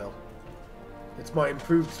Zweihander still. It's my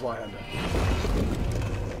improved Zweihander.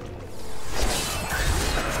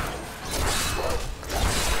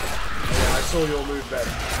 Yeah, I saw your move then.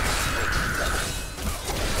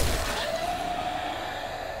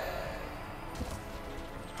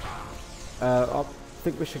 I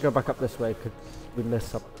think we should go back up this way because we missed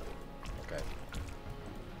something. Okay.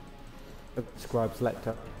 Scribe's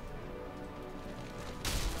lecture.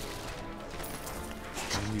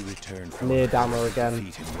 When we return from Near Dammer again.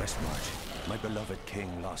 defeat in Westmarch, my beloved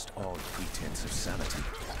king lost all pretense of sanity.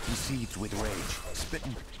 He seethed with rage,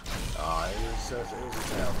 spitting. Ah, it was a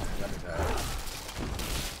tail. Let me tell.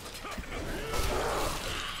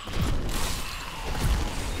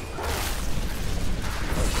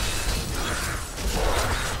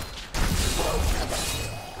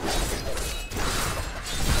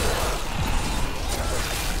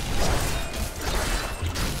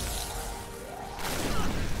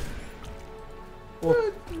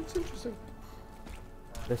 Oh. It's interesting.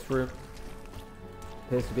 This room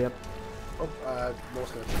appears to be up. Oh, more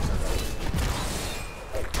skeletons.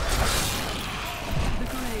 The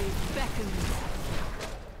grave beckons.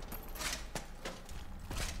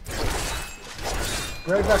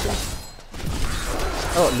 Grave beckons.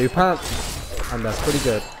 Oh, new pants. And they're pretty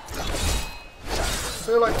good. I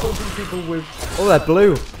feel like taunting people with... Oh, they're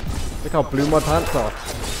blue. Look how blue my pants are.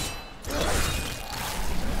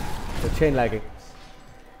 The chain leggings.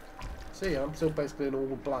 See, I'm still basically in all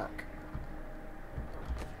black.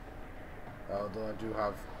 Although I do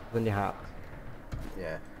have... Then your hat.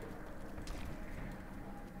 Yeah.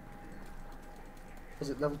 Was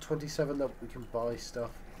it level 27 that we can buy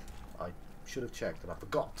stuff? I should have checked and I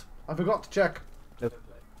forgot. I forgot to check. Nope.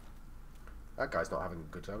 That guy's not having a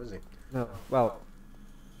good time, is he? No. Well,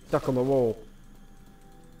 stuck on the wall.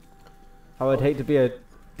 I would hate to be a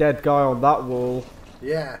dead guy on that wall.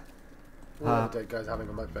 Yeah. Well, the dead guy's having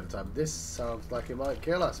a much better time. This sounds like it might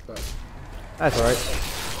kill us, but... That's alright.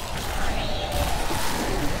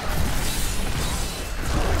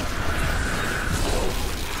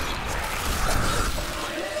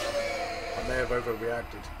 I may have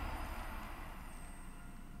overreacted.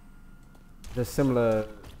 There's similar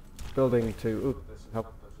building to... Ooh, there's some help.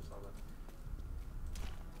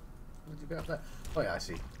 What did you get up there? Oh yeah, I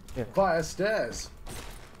see. Yeah. Via stairs.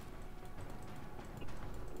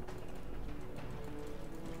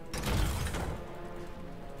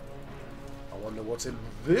 I wonder what's in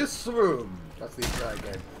this room. That's the entire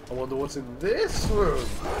game. I wonder what's in this room.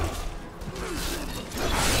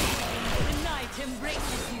 The night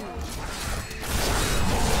embraces you.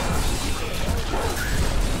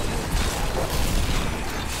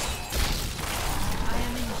 I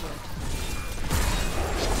am injured.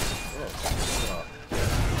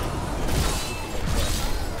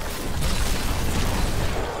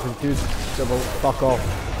 Confused. Double. Fuck off.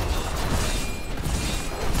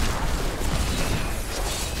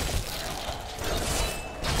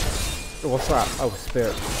 Oh, what's that? Oh,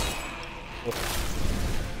 spirit.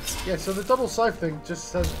 Yeah, so the double scythe thing just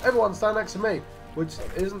says, everyone stand next to me, which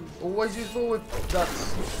isn't always useful with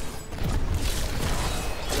that's...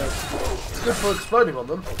 You know, it's good for exploding on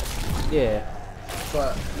them. Yeah.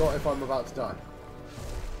 But not if I'm about to die.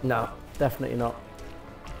 No, definitely not.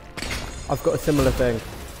 I've got a similar thing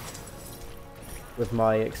with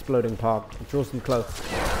my exploding palm. It draws them close.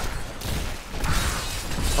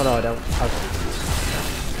 Oh no, I don't.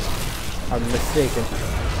 I'm mistaken.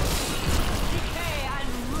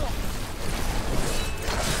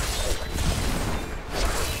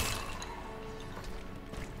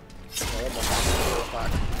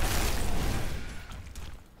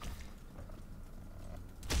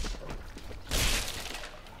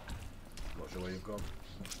 Not sure where you've gone.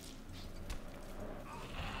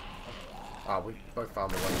 Ah, we both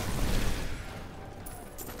found the way.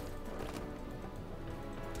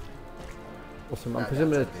 Awesome. I'm Yeah,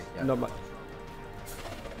 presuming that's it's empty, yeah. not much.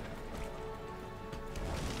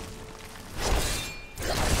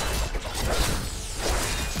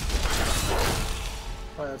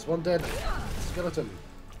 Oh, that's one dead skeleton.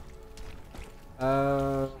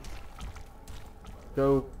 Go.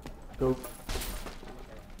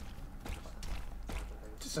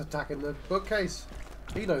 Just attacking the bookcase.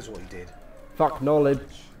 He knows what he did. Fuck knowledge.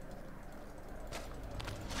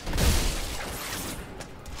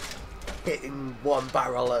 Hitting one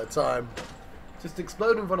barrel at a time. Just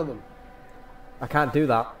explode in front of them. I can't do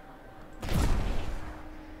that.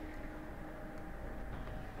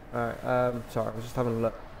 Alright, sorry, I was just having a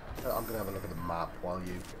look. I'm gonna have a look at the map while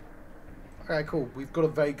you... Okay, cool. We've got a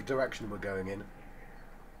vague direction we're going in.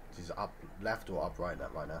 Which is up left or up right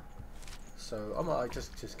now. So I might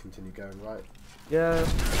just continue going right. Yeah.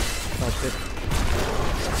 Sounds good.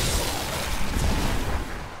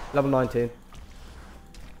 Level 19.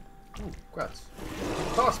 Ooh, congrats.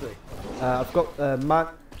 Pass me. I've got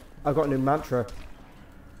a new mantra.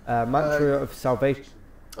 Mantra of salvation.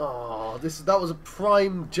 Oh, that was a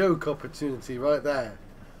prime joke opportunity right there.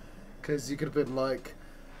 Because you could have been like,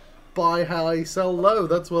 buy high, sell low.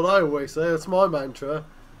 That's what I always say. That's my mantra.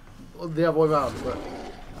 Or the other way around, but...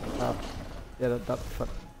 yeah, that's fun.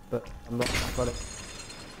 But I'm not funny.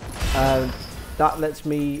 That lets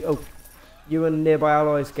me... Oh, you and nearby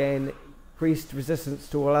allies gain increased resistance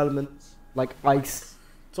to all elements, like ice.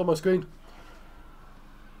 It's on my screen.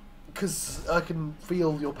 Because I can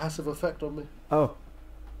feel your passive effect on me. Oh.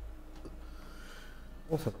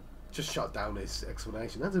 Awesome. Just shut down his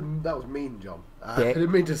explanation. That was mean, John. Yeah. I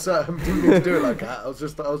didn't mean to do it like that. I was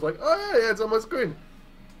like, oh yeah, it's on my screen.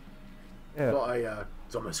 Yeah. Not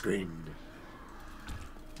it's on my screen.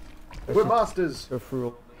 We're masters. Go through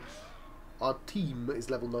all. Our team is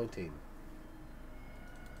level 19.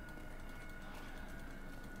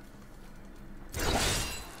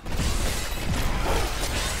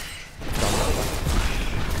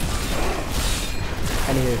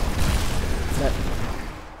 Anywho. No.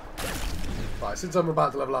 Right, since I'm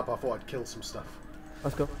about to level up, I thought I'd kill some stuff.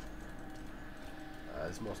 Let's go.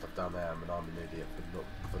 There's more stuff down there. I'm an army idiot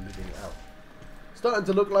for leaving it out. Starting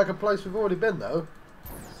to look like a place we've already been, though.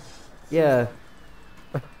 Yeah.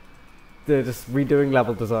 They're just redoing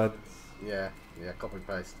level design. Yeah, copy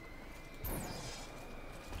paste.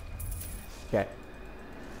 Okay.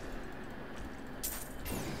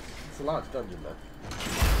 It's a large dungeon, though.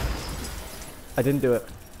 I didn't do it.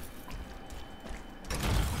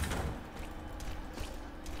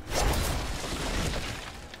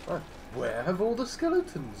 Oh, where have all the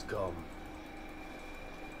skeletons gone?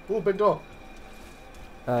 Oh, big door.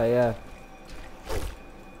 Yeah.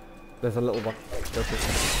 There's a little one. Go for it.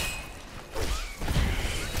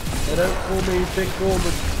 They don't call me Big Door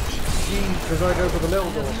Machine because I go for the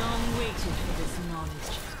little door. Long waited for this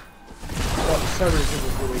knowledge. Well, so many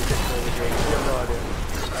people call me Big Door Machine. You have no idea.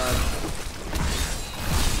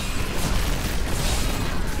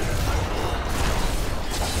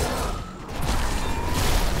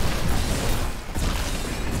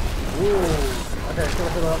 Ooh. Okay,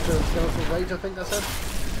 skeleton archer, skeleton rage, I think I said.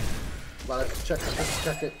 Well, let's check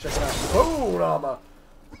it out. Bone armor!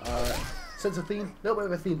 Sense of theme? No, we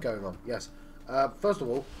have a theme going on, yes. First of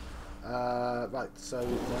all, right, so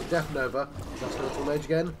Death Nova is our skeleton mage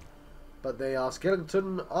again. But they are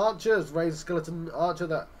skeleton archers. Raise a skeleton archer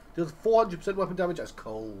that deals 400% weapon damage as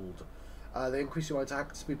cold. They increase your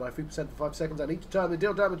attack speed by 3% for 5 seconds, and each time they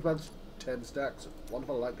deal damage by 10 stacks.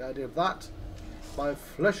 Wonderful, I like the idea of that. My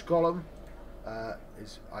flesh column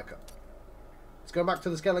is icon. Let's go back to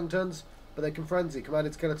the skeletons, but they can frenzy.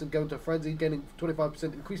 Commanded skeleton go into frenzy, gaining 25%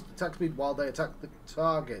 increased attack speed while they attack the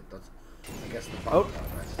target. That's, I guess, the bone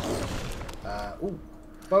armor. Ooh,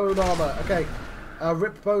 bone armor. Okay,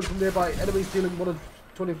 rip bone from nearby enemies, dealing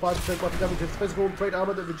 125% weapon damage. It's physical trait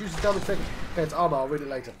armor that reduces damage taken. Okay, it's armor. I'll read it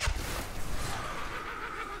later.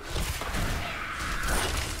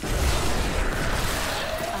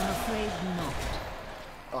 I'm afraid not.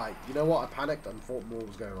 Alright, you know what? I panicked and thought more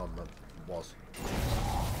was going on than was.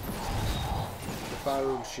 The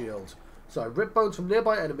bone shield. So, rip bones from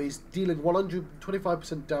nearby enemies, dealing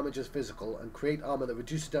 125% damage as physical, and create armor that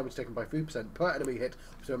reduces damage taken by 3% per enemy hit,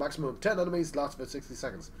 to a maximum of 10 enemies, lasts for 60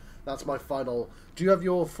 seconds. That's my final... Do you have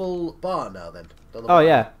your full bar now, then? Oh,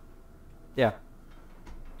 yeah. Yeah.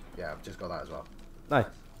 Yeah, I've just got that as well. Nice.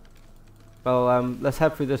 Well, let's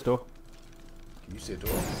head through this door. Can you see a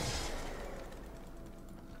door?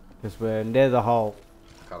 Because we're near the hole.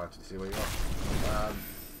 Can't actually see where you are.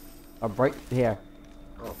 I'm right here.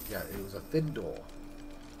 Oh, yeah, it was a thin door.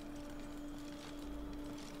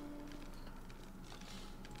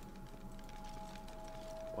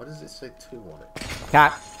 Why does it say 2 on it?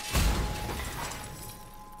 Cat.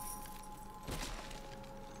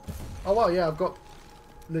 Oh, well, yeah, I've got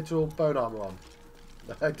literal bone armor on.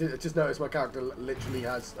 I just noticed my character literally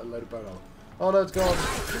has a load of bone armor. Oh no, it's gone. I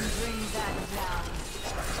can bring that down.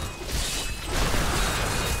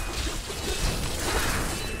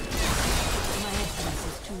 My essence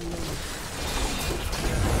is too low.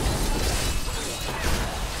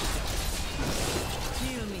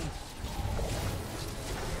 Heal me.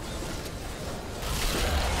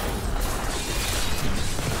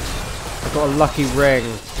 I got a lucky ring.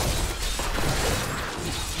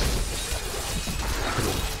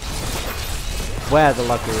 Where the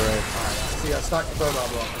lucky ring? See, I stacked the bone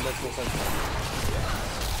armor up and makes more sense.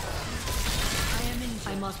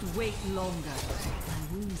 I must wait longer. My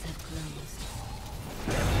wounds have closed.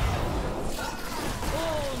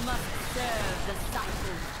 All must serve the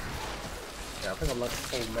cycle. Yeah, I think I'm like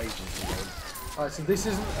full mages in the game. Alright, so this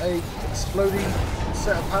isn't a exploding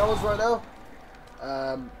set of powers right now.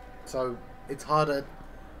 So it's harder.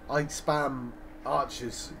 I spam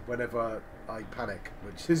archers whenever I panic,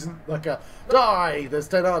 which isn't like a die, there's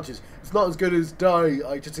 10 archers. It's not as good as die,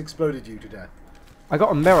 I just exploded you to death. I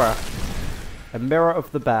got a mirror. A mirror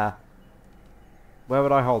of the bear. Where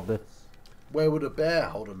would I hold this? Where would a bear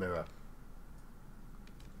hold a mirror?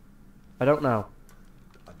 I don't know.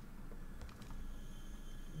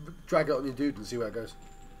 Drag it on your dude and see where it goes.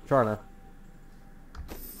 Trying to.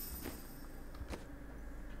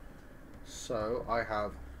 So I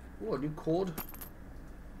have a new cord,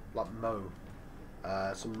 like Mo.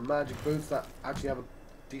 Some magic boots that actually have a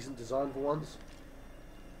decent design for once,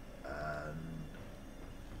 and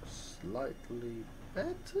slightly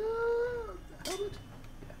better helmet.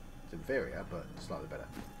 Yeah, it's inferior, but slightly better.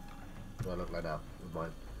 What do I look like now with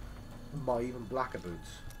my even blacker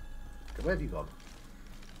boots? Okay, where have you gone?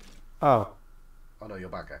 Oh. Oh no, you're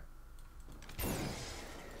back here.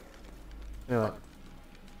 Yeah.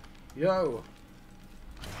 Yo.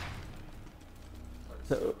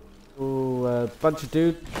 So, a bunch of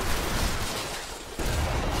dudes.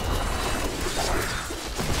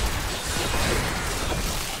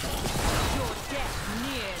 Your death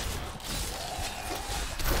nears.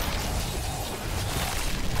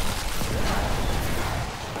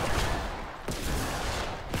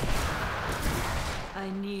 I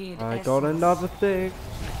need I essence. got another thing.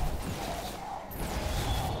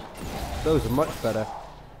 Those are much better.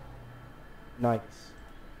 Nice.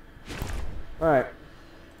 Alright.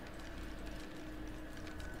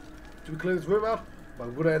 Should we clear this room out? Well,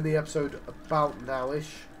 we'll end the episode about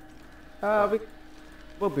now-ish.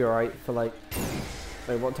 We'll be alright for like...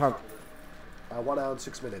 Wait, what time? 1 hour and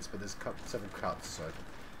 6 minutes, but there's 7 cuts, so...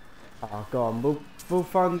 Oh, go on. We'll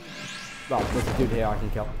find... Well, there's a dude here I can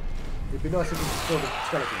kill. It'd be nice if we could kill the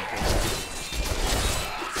skeleton.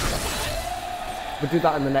 We'll do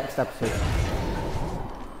that in the next episode.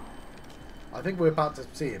 I think we're about to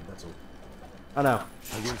see him, that's all. I know.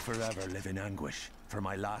 I will forever live in anguish for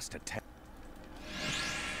my last attempt.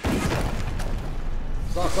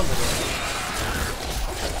 Start something.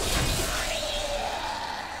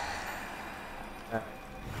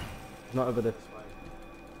 Not over this way.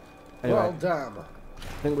 Anyway, Well, damn. I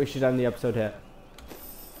think we should end the episode here.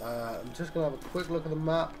 I'm just going to have a quick look at the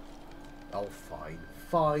map. Oh, fine.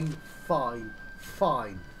 Fine.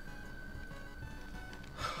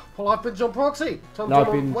 Well, I've been John Proxy. Channel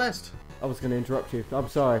John of the West. I was going to interrupt you. I'm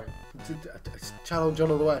sorry. It's Channel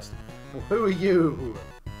John of the West. Well, who are you?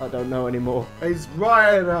 I don't know anymore. It's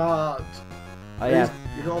Ryanhart. Oh, yeah.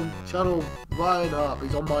 He's on Channel Ryanhart.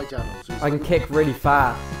 He's on my channel. So I can kick really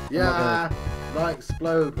fast. Yeah. And I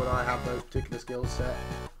explode when I have those particular skill set.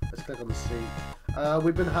 Let's click on the C.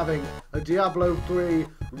 We've been having a Diablo 3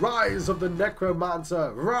 Rise of the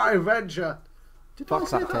Necromancer Ryventure. Did I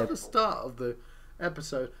say that at the start of the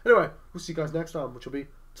episode? Anyway, we'll see you guys next time, which will be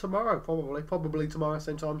tomorrow, probably tomorrow,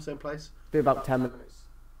 same time, same place. Be about 10 minutes.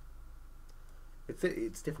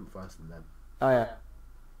 It's different for us than them. Oh yeah.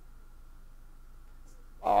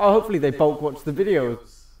 Oh, hopefully they bulk watch the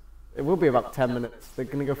videos. It will be about 10 minutes. They're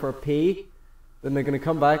gonna go for a pee, then they're gonna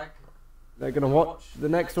come back. They're gonna watch the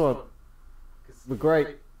next one. We're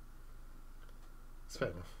great. It's fair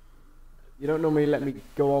enough. You don't normally let me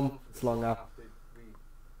go on this long after.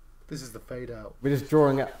 This is the fade out. We're just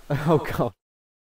drawing it. Oh god.